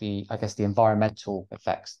the I guess the environmental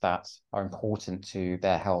effects that are important to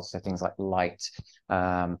their health. So things like light,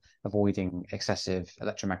 avoiding excessive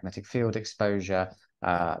electromagnetic field exposure,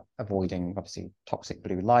 avoiding obviously toxic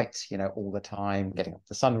blue light, all the time, getting up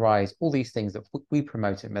to sunrise, all these things that we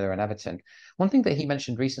promote at Miller and Everton. One thing that he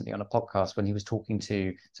mentioned recently on a podcast when he was talking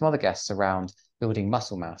to some other guests around building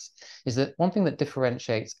muscle mass is that one thing that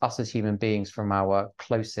differentiates us as human beings from our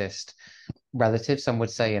closest relatives, some would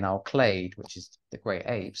say in our clade, which is the great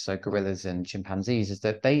apes, so gorillas and chimpanzees, is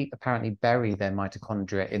that they apparently bury their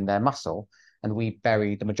mitochondria in their muscle, and we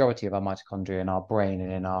bury the majority of our mitochondria in our brain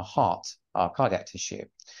and in our heart, our cardiac tissue.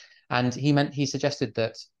 And he suggested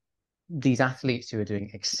that these athletes who are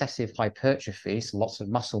doing excessive hypertrophy, so lots of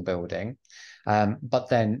muscle building, but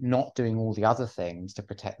then not doing all the other things to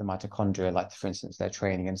protect the mitochondria, like for instance, they're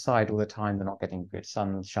training inside all the time, they're not getting good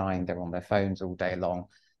sunshine, they're on their phones all day long,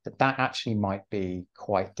 that actually might be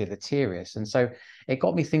quite deleterious. And so it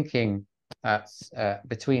got me thinking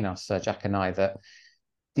between us, Jack and I, that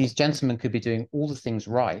these gentlemen could be doing all the things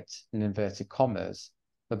right, in inverted commas,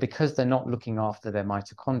 but because they're not looking after their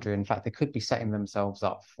mitochondria, in fact, they could be setting themselves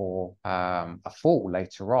up for a fall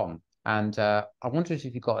later on. And I wonder if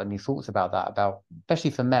you've got any thoughts about that,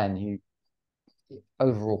 especially for men who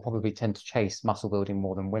overall probably tend to chase muscle building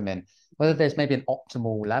more than women, whether there's maybe an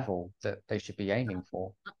optimal level that they should be aiming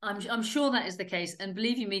for. I'm sure that is the case. And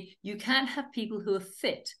believe you me, you can have people who are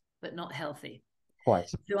fit but not healthy. Quite.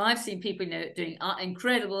 So I've seen people, doing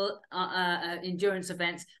incredible endurance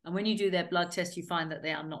events, and when you do their blood test, you find that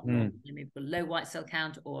they are not normal. Maybe low white cell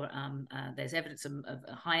count, or there's evidence of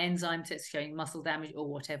a high enzyme test showing muscle damage, or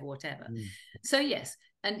whatever. So yes,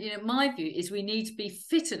 and my view is we need to be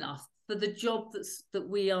fit enough for the job that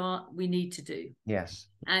we need to do. Yes.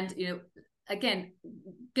 And again,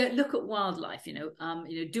 look at wildlife.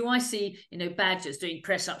 Do I see badgers doing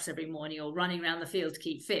press ups every morning or running around the field to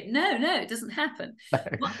keep fit? No, it doesn't happen.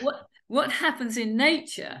 What happens in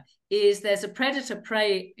nature is there's a predator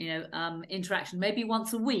prey interaction maybe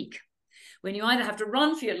once a week, when you either have to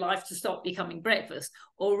run for your life to stop becoming breakfast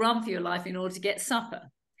or run for your life in order to get supper.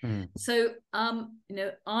 So, I'm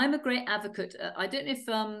a great advocate. I don't know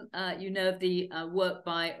if you know of the work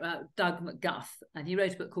by Doug McGuff, and he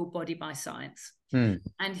wrote a book called Body by Science.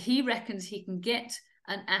 And he reckons he can get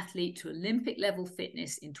an athlete to Olympic level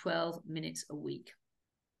fitness in 12 minutes a week.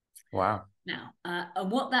 Wow. Now, and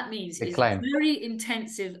what that means is very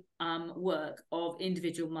intensive work of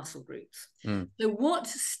individual muscle groups. So what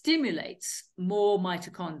stimulates more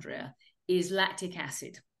mitochondria is lactic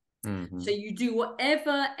acid. Mm-hmm. So you do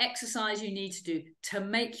whatever exercise you need to do to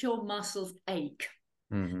make your muscles ache.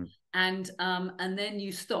 Mm-hmm. And then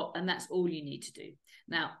you stop, and that's all you need to do.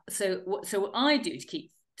 Now, so what I do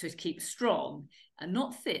to keep strong, and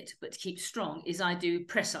not fit, but to keep strong, is I do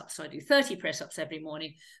press ups. So I do 30 press ups every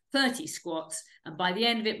morning, 30 squats, and by the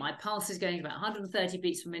end of it, my pulse is going about 130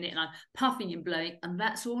 beats per minute, and I'm puffing and blowing, and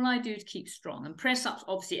that's all I do to keep strong. And press ups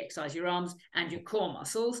obviously exercise your arms and your core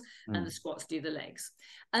muscles, and the squats do the legs.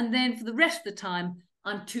 And then for the rest of the time,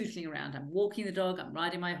 I'm tootling around. I'm walking the dog. I'm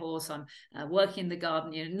riding my horse. I'm working in the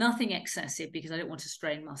garden. Nothing excessive, because I don't want to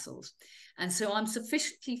strain muscles. And so I'm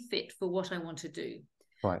sufficiently fit for what I want to do.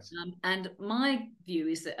 Right. And my view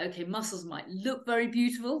is that, okay, muscles might look very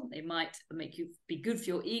beautiful. They might make you be good for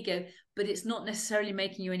your ego, but it's not necessarily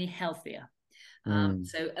making you any healthier.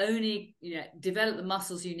 So only develop the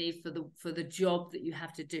muscles you need for the job that you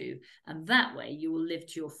have to do, and that way you will live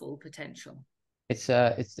to your full potential. It's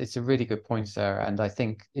a really good point, Sarah, and I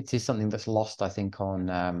think it is something that's lost, I think,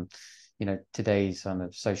 on today's kind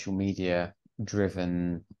of social media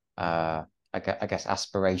driven I guess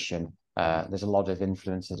aspiration. There's a lot of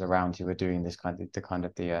influencers around who are doing this kind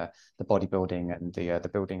of the bodybuilding and the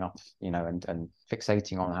building up, and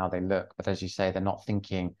fixating on how they look. But as you say, they're not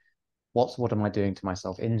thinking, what am I doing to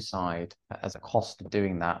myself inside as a cost of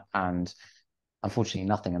doing that? And unfortunately,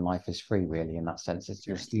 nothing in life is free, really, in that sense.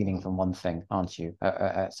 You're stealing from one thing, aren't you,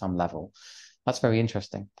 at some level? That's very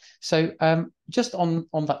interesting. So just on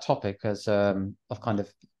that topic as of kind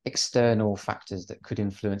of external factors that could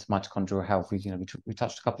influence mitochondrial health, we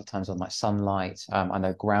touched a couple of times on like sunlight. I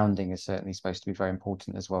know grounding is certainly supposed to be very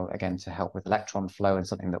important as well, again, to help with electron flow, and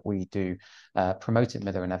something that we do promote at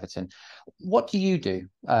Miller and Everton. What do you do?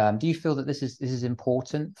 Do you feel that this is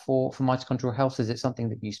important for mitochondrial health? Is it something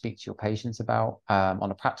that you speak to your patients about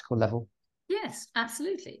on a practical level? Yes,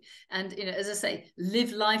 absolutely. And, as I say,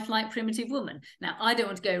 live life like primitive woman. Now, I don't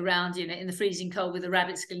want to go around, in the freezing cold with a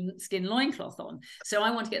rabbit skin loincloth on. So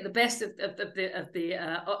I want to get the best of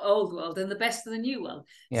the old world and the best of the new world.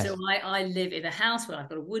 Yes. So I live in a house where I've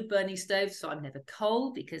got a wood burning stove, so I'm never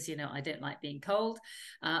cold, because, I don't like being cold.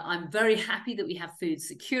 I'm very happy that we have food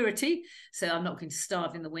security, so I'm not going to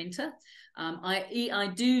starve in the winter.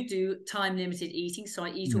 I do time limited eating, so I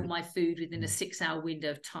eat all my food within a 6-hour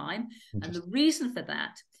window of time. And the reason for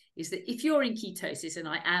that is that if you're in ketosis, and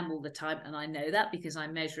I am all the time, and I know that because I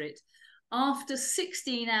measure it, after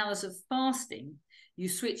 16 hours of fasting, you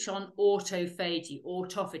switch on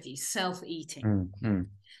autophagy, self-eating.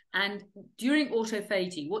 And during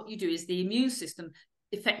autophagy, what you do is the immune system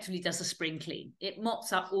effectively does a spring clean. It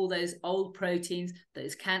mops up all those old proteins,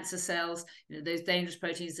 those cancer cells, those dangerous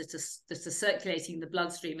proteins that are circulating in the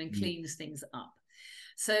bloodstream, and cleans things up.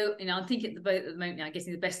 So, I'm thinking at the moment, I'm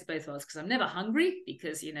getting the best of both worlds, because I'm never hungry,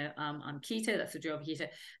 because, I'm keto, that's the job of keto,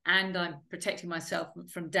 and I'm protecting myself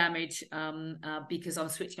from damage because I'm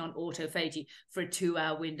switching on autophagy for a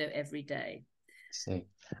 2-hour window every day. See.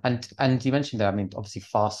 And you mentioned that, I mean, obviously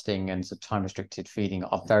fasting and sort of time restricted feeding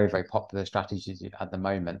are very, very popular strategies at the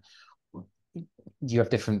moment. You have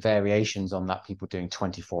different variations on that, people doing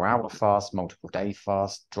 24-hour fast, multiple day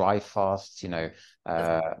fast, dry fasts,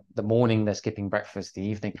 the morning they're skipping breakfast, the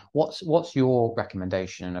evening. What's your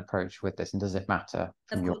recommendation and approach with this, and does it matter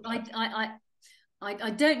from your perspective?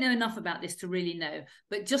 I don't know enough about this to really know,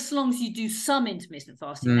 but just as long as you do some intermittent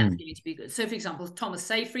fasting, that's going to be good. So, for example, Thomas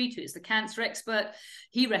Seyfried, who is the cancer expert,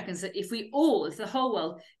 he reckons that if the whole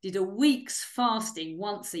world did a week's fasting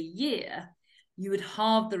once a year, you would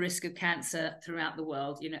halve the risk of cancer throughout the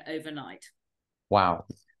world, overnight. Wow.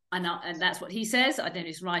 And that's what he says. I don't know if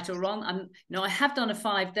it's right or wrong. I have done a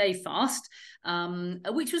 5-day fast,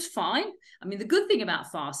 which was fine. I mean, the good thing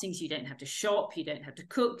about fasting is you don't have to shop, you don't have to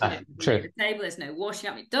cook, you don't have to lay the table, there's no washing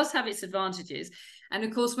up. It does have its advantages. And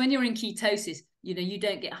of course, when you're in ketosis, you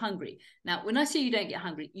don't get hungry. Now, when I say you don't get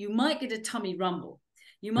hungry, you might get a tummy rumble.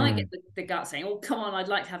 You might get the gut saying, oh, come on, I'd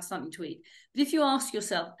like to have something to eat. But if you ask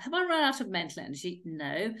yourself, have I run out of mental energy?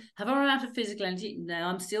 No. Have I run out of physical energy? No,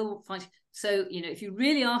 I'm still fighting. So, if you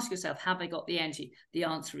really ask yourself, have I got the energy? The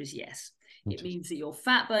answer is yes. It means that you're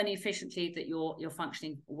fat burning efficiently, that you're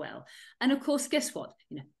functioning well. And of course, guess what?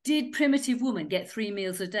 Did primitive woman get 3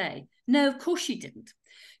 meals a day? No, of course she didn't.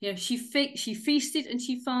 She feasted and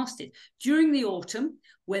she fasted. During the autumn,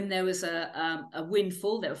 when there was a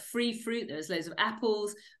windfall, there was free fruit, there was loads of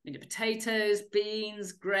apples, potatoes,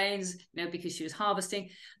 beans, grains, because she was harvesting,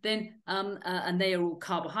 then and they are all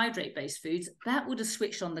carbohydrate-based foods, that would have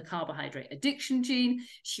switched on the carbohydrate addiction gene.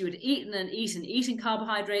 She would have eaten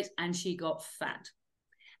carbohydrates, and she got fat.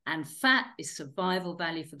 And fat is survival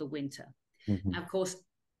value for the winter. Now, of course,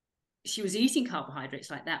 she was eating carbohydrates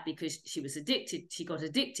like that because she got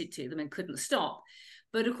addicted to them and couldn't stop.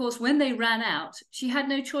 But of course, when they ran out, she had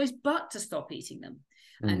no choice but to stop eating them.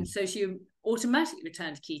 And so she automatically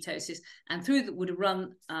returned to ketosis, and would have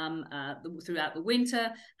run throughout the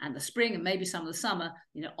winter and the spring and maybe some of the summer,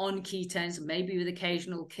 on ketones, and maybe with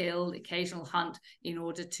occasional hunt in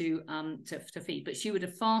order to feed. But she would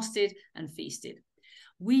have fasted and feasted.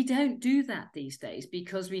 We don't do that these days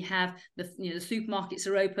because we have the supermarkets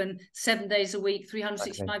are open 7 days a week,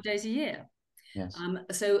 365 days a year. Yes.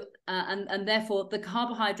 And therefore the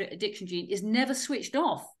carbohydrate addiction gene is never switched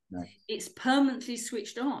off. No. It's permanently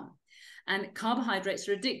switched on, and carbohydrates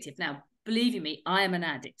are addictive. Now, believe you me, I am an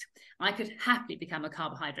addict. I could happily become a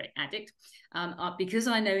carbohydrate addict because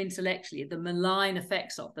I know intellectually the malign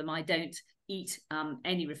effects of them. I don't eat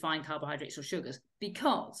any refined carbohydrates or sugars,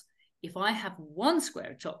 because if I have one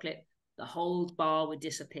square of chocolate, the whole bar would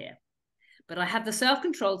disappear. But I have the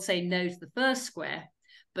self-control to say no to the first square,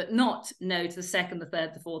 but not no to the second, the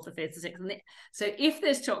third, the fourth, the fifth, the sixth. So if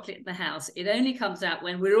there's chocolate in the house, it only comes out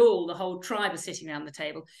when the whole tribe is sitting around the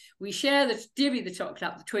table. We divvy the chocolate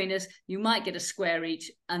up between us. You might get a square each,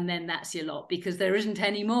 and then that's your lot, because there isn't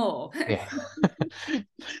any more. Yeah.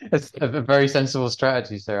 It's a very sensible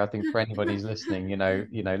strategy, Sarah. I think for anybody who's listening,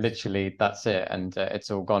 literally that's it, and it's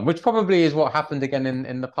all gone. Which probably is what happened again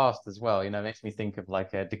in the past as well. It makes me think of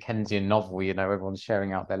like a Dickensian novel. Everyone's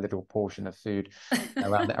sharing out their little portion of food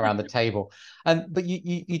around the table. But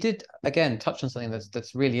you did again touch on something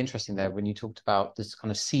that's really interesting there when you talked about this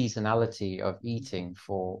kind of seasonality of eating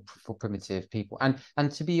for primitive people.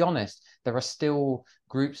 And to be honest, there are still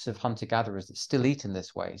groups of hunter-gatherers that still eat in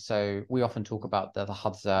this way. So we often talk about the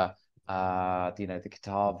Hadza, the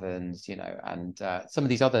Catawbans, and some of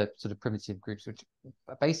these other sort of primitive groups, which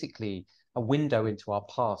are basically a window into our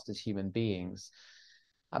past as human beings.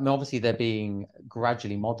 I mean, obviously they're being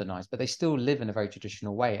gradually modernized, but they still live in a very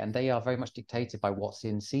traditional way, and they are very much dictated by what's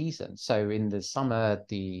in season. So in the summer,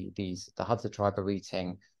 the Hadza tribe are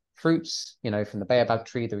eating fruits, from the baobab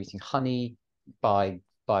tree. They're eating honey by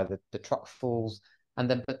the truckfuls.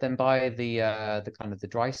 But then by the kind of the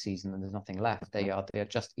dry season, and there's nothing left, they are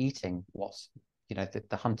just eating what's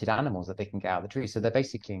the hunted animals that they can get out of the tree. So they're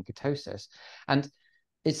basically in ketosis, and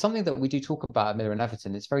it's something that we do talk about at Miller and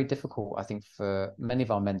Everton. It's very difficult, I think, for many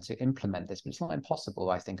of our men to implement this, but it's not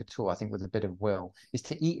impossible, I think, at all. I think with a bit of will, is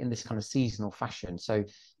to eat in this kind of seasonal fashion. So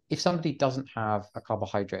if somebody doesn't have a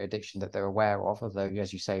carbohydrate addiction that they're aware of, although,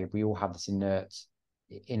 as you say, we all have this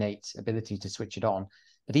innate ability to switch it on,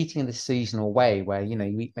 but eating in this seasonal way where, you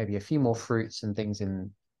eat maybe a few more fruits and things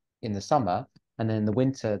in the summer, and then in the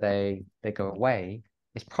winter they go away,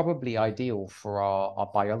 is probably ideal for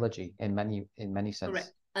our biology in many senses.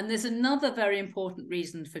 Correct. And there's another very important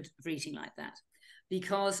reason for eating like that,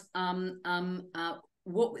 because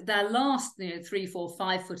what their last 3, 4,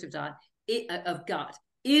 5 foot of diet of gut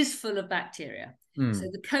is full of bacteria. So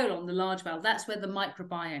the colon, the large bowel, that's where the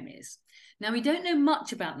microbiome is. Now, we don't know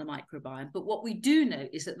much about the microbiome, but what we do know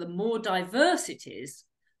is that the more diverse it is,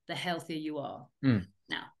 the healthier you are.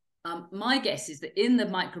 Now, my guess is that in the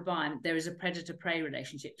microbiome, there is a predator-prey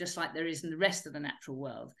relationship, just like there is in the rest of the natural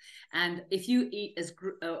world. And if you eat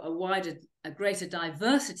a greater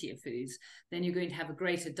diversity of foods, then you're going to have a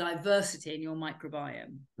greater diversity in your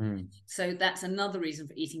microbiome. So that's another reason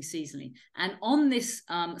for eating seasonally. And on this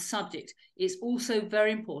subject, it's also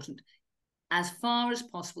very important, as far as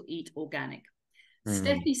possible, eat organic.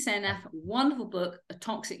 Stephanie Seneff, wonderful book, A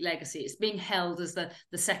Toxic Legacy. It's being held as the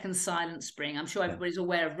second Silent Spring. I'm sure everybody's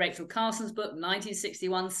aware of Rachel Carson's book,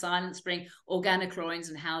 1961, Silent Spring, organochlorines,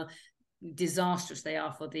 and how disastrous they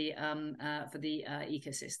are for the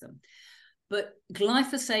ecosystem. But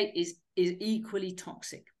glyphosate is equally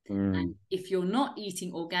toxic. And if you're not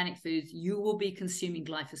eating organic foods, you will be consuming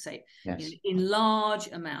glyphosate in large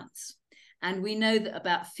amounts. And we know that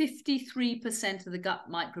about 53% of the gut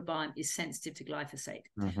microbiome is sensitive to glyphosate.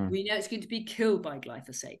 We know it's going to be killed by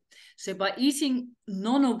glyphosate. So by eating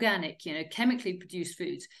non-organic, chemically produced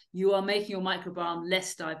foods, you are making your microbiome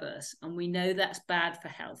less diverse. And we know that's bad for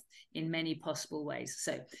health in many possible ways.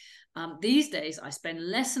 So these days, I spend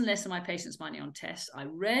less and less of my patients' money on tests. I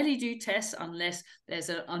rarely do tests unless there's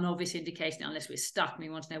an obvious indication, unless we're stuck and we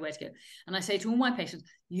want to know where to go. And I say to all my patients,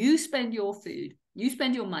 you spend your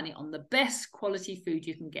money on the best quality food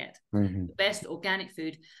you can get, the best organic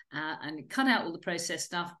food, and cut out all the processed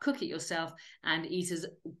stuff, cook it yourself, and eat as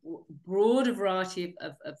broad a variety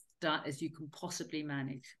of diet as you can possibly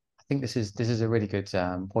manage. think this is a really good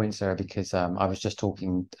point, Sarah, because I was just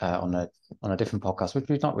talking on a different podcast, which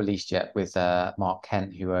we've not released yet, with Mark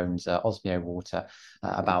Kent, who owns Osmio Water,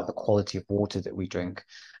 about the quality of water that we drink,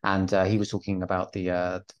 and he was talking about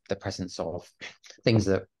the presence of things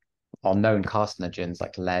that are known carcinogens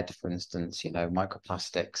like lead, for instance,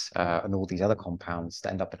 microplastics, and all these other compounds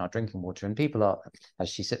that end up in our drinking water. And people are, as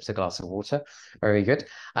she sips a glass of water, very good.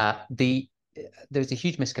 There's a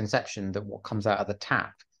huge misconception that what comes out of the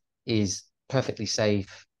tap is perfectly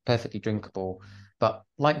safe, perfectly drinkable. But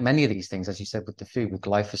like many of these things, as you said, with the food, with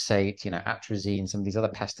glyphosate, atrazine, some of these other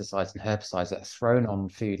pesticides and herbicides that are thrown on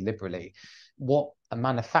food liberally, what a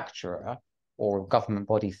manufacturer or a government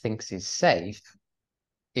body thinks is safe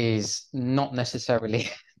is not necessarily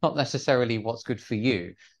not necessarily what's good for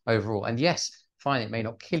you overall. And yes, fine, it may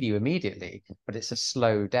not kill you immediately, but it's a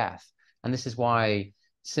slow death. And this is why,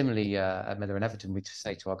 similarly, at Miller and Everton, we just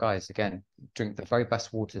say to our guys again, drink the very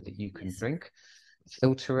best water that you can drink,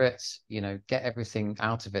 filter it, get everything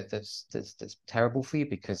out of it that's terrible for you,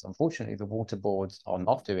 because unfortunately the water boards are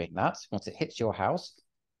not doing that. Once it hits your house,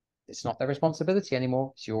 it's not their responsibility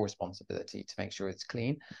anymore. It's your responsibility to make sure it's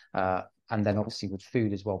clean. And then obviously with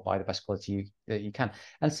food as well, buy the best quality that you can.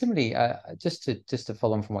 And similarly, just to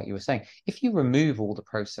follow on from what you were saying, if you remove all the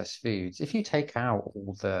processed foods, if you take out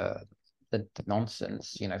all the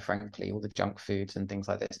nonsense, frankly, all the junk foods and things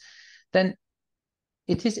like this, then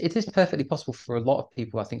it is perfectly possible for a lot of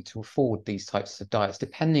people, I think, to afford these types of diets,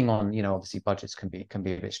 depending on, obviously budgets can be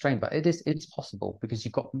a bit strained, but it's possible because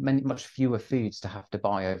you've got much fewer foods to have to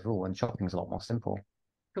buy overall, and shopping's a lot more simple.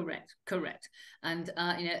 Correct. And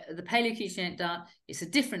the paleo ketogenic diet, it's a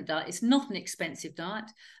different diet. It's not an expensive diet.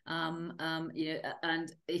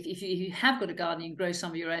 And if you have got a garden, you can grow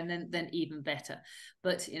some of your own, then even better.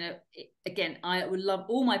 But again, I would love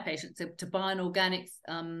all my patients to buy an organic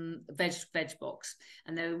veg box,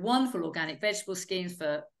 and there are wonderful organic vegetable schemes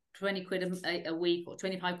for 20 quid a week or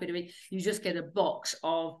 25 quid a week. You just get a box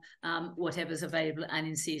of whatever's available and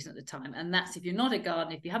in season at the time. And that's, if you're not a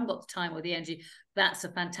gardener, if you haven't got the time or the energy, that's a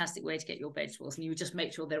fantastic way to get your vegetables. And you just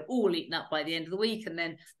make sure they're all eaten up by the end of the week, and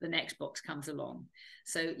then the next box comes along.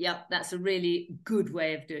 So yeah, that's a really good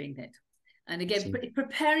way of doing it. And again,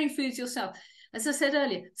 preparing foods yourself. As I said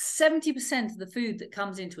earlier, 70% of the food that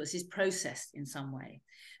comes into us is processed in some way.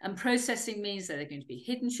 And processing means that there are going to be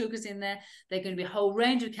hidden sugars in there. There are going to be a whole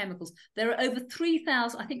range of chemicals. There are over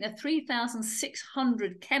 3,000, I think there are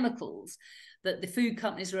 3,600 chemicals that the food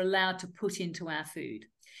companies are allowed to put into our food.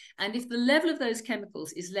 And if the level of those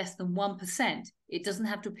chemicals is less than 1%, it doesn't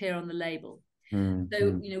have to appear on the label.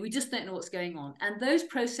 So, we just don't know what's going on. And those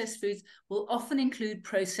processed foods will often include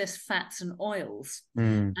processed fats and oils.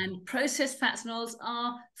 And processed fats and oils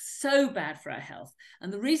are so bad for our health.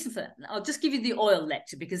 And the reason for that, I'll just give you the oil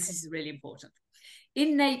lecture because this is really important.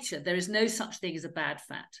 In nature, there is no such thing as a bad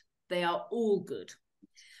fat. They are all good.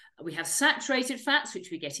 We have saturated fats,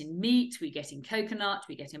 which we get in meat, we get in coconut,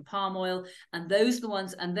 we get in palm oil, and those are the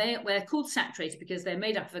ones, and they're called saturated because they're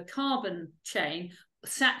made up of a carbon chain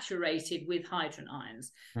saturated with hydrogen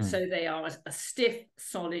ions. So they are a stiff,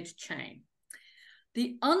 solid chain.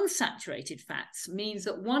 The unsaturated fats means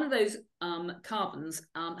that one of those carbons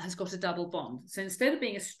has got a double bond. So instead of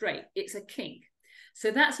being a straight, it's a kink. So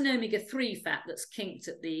that's an omega-3 fat that's kinked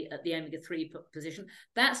at the omega-3 position.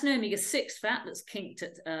 That's an omega-6 fat that's kinked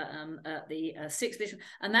at the 6th position.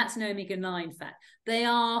 And that's an omega-9 fat. They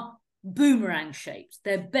are boomerang shaped.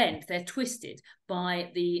 They're bent, they're twisted by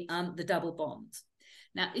the double bonds.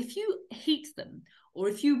 Now, if you heat them, or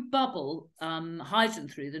if you bubble hydrogen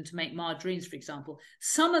through them to make margarines, for example,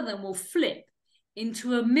 some of them will flip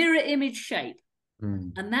into a mirror image shape.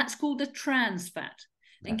 And that's called a trans fat.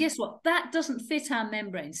 And guess what? That doesn't fit our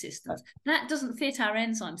membrane systems. That doesn't fit our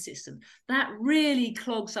enzyme system. That really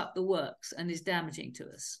clogs up the works and is damaging to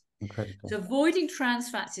us. Incredible. So avoiding trans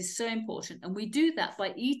fats is so important. And we do that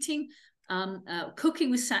by eating cooking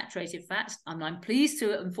with saturated fats. And I'm pleased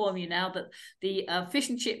to inform you now that the fish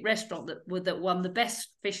and chip restaurant that won the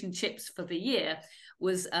best fish and chips for the year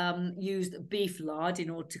was used beef lard in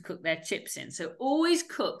order to cook their chips in. So always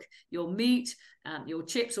cook your meat, your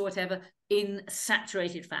chips or whatever in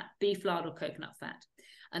saturated fat, beef lard or coconut fat.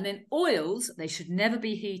 And then oils, they should never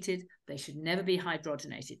be heated. They should never be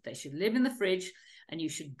hydrogenated. They should live in the fridge, and you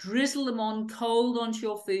should drizzle them on cold onto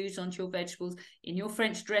your foods, onto your vegetables, in your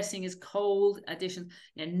French dressing as cold additions.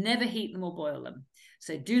 Never heat them or boil them.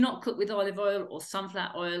 So do not cook with olive oil or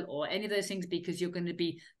sunflower oil or any of those things, because you're going to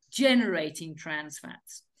be generating trans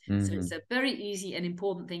fats. So it's a very easy and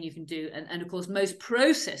important thing you can do. And of course, most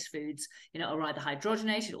processed foods, are either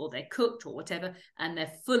hydrogenated or they're cooked or whatever, and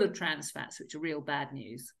they're full of trans fats, which are real bad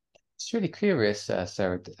news. It's really curious,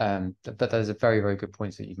 Sarah, but there's a very, very good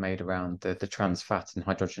point that you've made around the trans fat and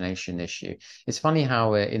hydrogenation issue. It's funny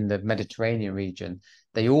how in the Mediterranean region,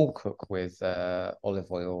 they all cook with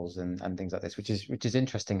olive oils and things like this, which is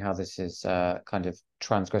interesting how this is kind of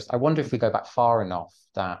transgressed. I wonder if we go back far enough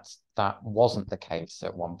that that wasn't the case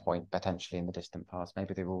at one point, potentially in the distant past.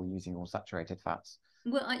 Maybe they were all using all saturated fats.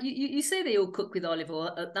 Well, you say they all cook with olive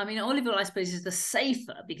oil. I mean, olive oil, I suppose, is the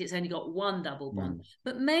safer because it's only got one double bond. Mm.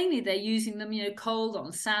 But mainly they're using them, cold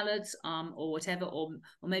on salads, or whatever, or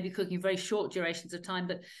maybe cooking very short durations of time.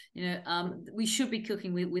 But we should be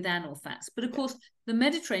cooking with animal fats. But of course, the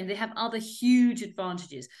Mediterranean, they have other huge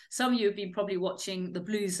advantages. Some of you have been probably watching the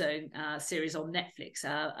Blue Zone series on Netflix,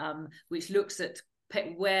 which looks at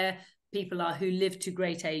where people are who live to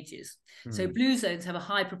great ages. So blue zones have a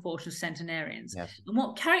high proportion of centenarians. Yes. And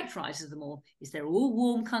what characterizes them all is they're all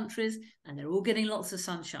warm countries and they're all getting lots of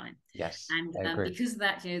sunshine. Yes, And because of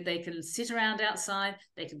that, they can sit around outside,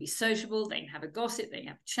 they can be sociable, they can have a gossip, they can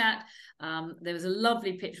have a chat. There was a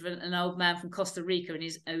lovely picture of an old man from Costa Rica, and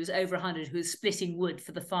he was over 100, who was splitting wood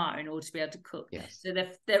for the fire in order to be able to cook. Yes. So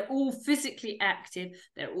they're all physically active,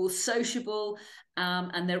 they're all sociable,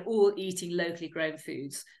 and they're all eating locally grown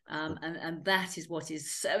foods. And that is what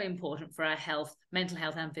is so important for our health, mental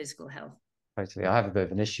health and physical health. Totally. I have a bit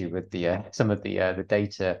of an issue with the some of the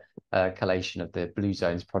data collation of the Blue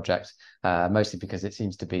Zones project, mostly because it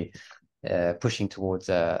seems to be pushing towards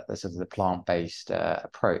the sort of the plant-based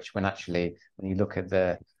approach, when actually when you look at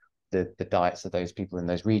the diets of those people in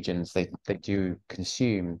those regions, they do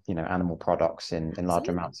consume animal products in large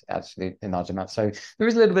amounts, actually in large amounts. So there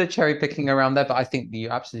is a little bit of cherry picking around there, but I think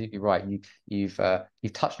you're absolutely right. You've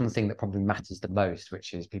touched on the thing that probably matters the most,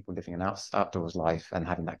 which is people living an outdoors life and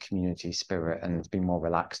having that community spirit and being more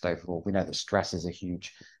relaxed overall. We know that stress is a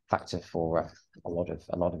huge factor for a lot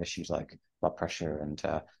of issues like blood pressure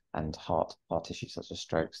and heart issues such as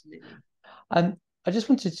strokes. I just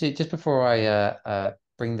wanted to, just before I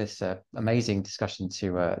bring this amazing discussion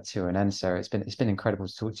to an end, Sarah, it's been incredible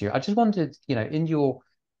to talk to you. I just wondered, in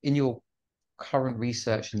your current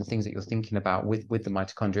research and the things that you're thinking about with the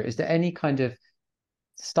mitochondria, is there any kind of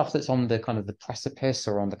stuff that's on the kind of the precipice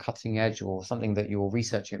or on the cutting edge, or something that you're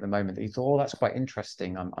researching at the moment that you thought, oh, that's quite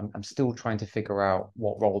interesting? I'm still trying to figure out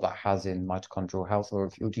what role that has in mitochondrial health, or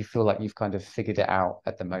do you feel like you've kind of figured it out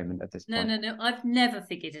at the moment at this point? No. I've never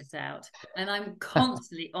figured it out. And I'm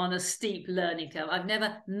constantly on a steep learning curve. I've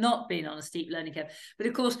never not been on a steep learning curve. But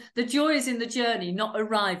of course, the joy is in the journey, not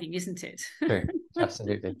arriving, isn't it? True.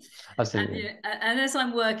 Absolutely. Absolutely. And as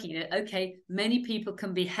I'm working, okay, many people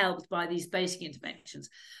can be helped by these basic interventions.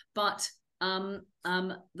 But the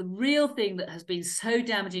real thing that has been so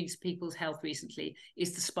damaging to people's health recently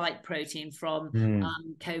is the spike protein from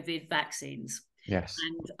COVID vaccines. Yes.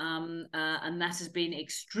 And that has been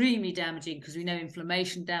extremely damaging, because we know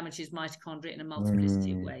inflammation damages mitochondria in a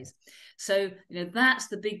multiplicity of ways. So, that's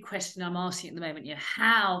the big question I'm asking at the moment.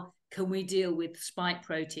 How can we deal with spike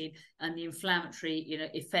protein and the inflammatory,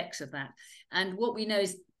 effects of that? And what we know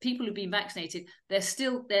is people who've been vaccinated, they're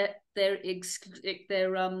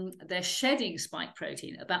shedding spike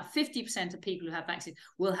protein. About 50% of people who have vaccines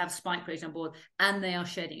will have spike protein on board, and they are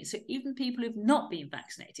shedding it. So even people who've not been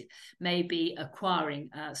vaccinated may be acquiring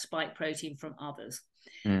spike protein from others.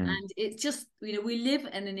 And it's just, we live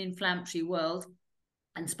in an inflammatory world,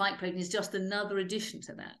 and spike protein is just another addition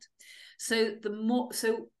to that. So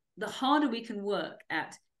the harder we can work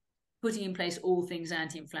at putting in place all things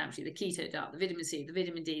anti-inflammatory, the keto diet, the vitamin C, the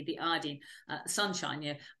vitamin D, the iodine,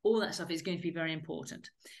 sunshine, all that stuff is going to be very important.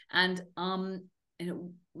 And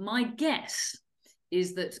my guess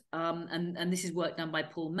is that, and this is work done by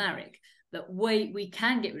Paul Marrick, that we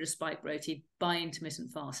can get rid of spike protein by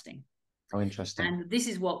intermittent fasting. Oh, interesting. And this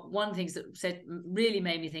is one of the things that really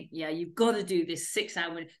made me think, yeah, you've got to do this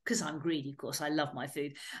 6-hour window, because I'm greedy, of course, I love my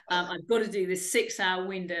food. I've got to do this 6-hour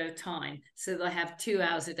window of time so that I have 2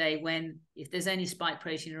 hours a day when, if there's any spike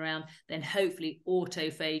protein around, then hopefully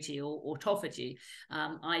autophagy or autophagy,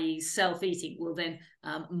 i.e. self-eating, will then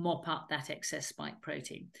mop up that excess spike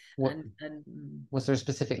protein. Was there a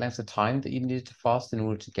specific length of time that you needed to fast in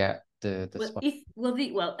order to get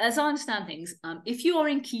well, as I understand things, if you are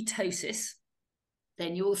in ketosis,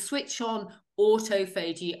 then you'll switch on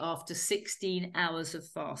autophagy after 16 hours of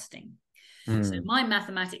fasting. So my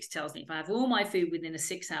mathematics tells me if I have all my food within a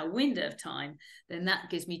 6-hour window of time, then that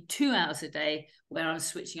gives me 2 hours a day where I'm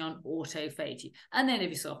switching on autophagy. And then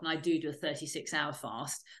every so often I do a 36-hour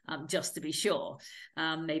fast, just to be sure,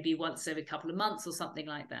 maybe once every couple of months or something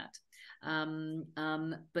like that.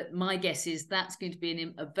 But my guess is that's going to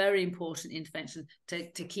be a very important intervention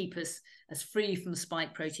to keep us as free from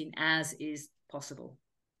spike protein as is possible.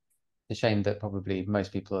 a shame that probably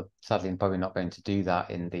most people are sadly probably not going to do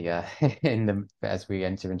that in the in the as we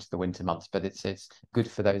enter into the winter months. But it's good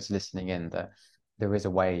for those listening in that there is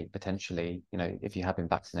a way potentially, you know, if you have been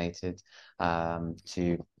vaccinated,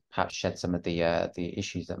 to perhaps shed some of the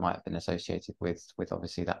issues that might have been associated with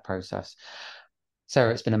obviously that process.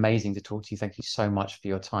 Sarah, it's been amazing to talk to you. Thank you so much for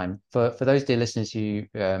your time. For those dear listeners who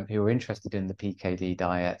are interested in the PKD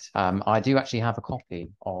diet, I do actually have a copy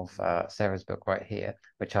of Sarah's book right here,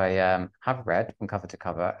 which I have read from cover to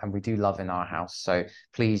cover, and we do love in our house. So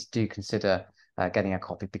please do consider getting a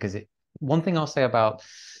copy, because one thing I'll say about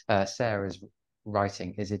Sarah's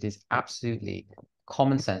writing is it is absolutely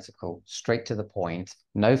commonsensical, straight to the point,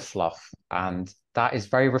 no fluff, and that is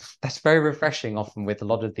that's very refreshing. Often with a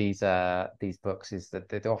lot of these books, is that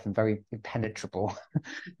they're often very impenetrable.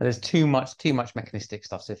 There's too much mechanistic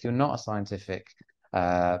stuff. So if you're not a scientific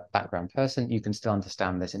background person, you can still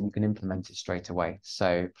understand this and you can implement it straight away.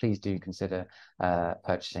 So please do consider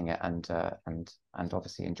purchasing it and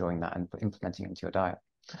obviously enjoying that and implementing it into your diet.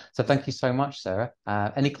 So thank you so much, Sarah.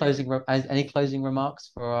 Any closing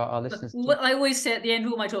remarks for our listeners? What I always say at the end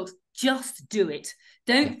of all my talks, just do it.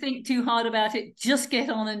 Don't think too hard about it. Just get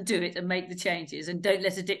on and do it and make the changes, and don't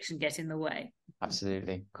let addiction get in the way.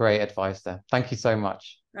 Absolutely. Great advice there. Thank you so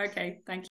much. Okay, thank you.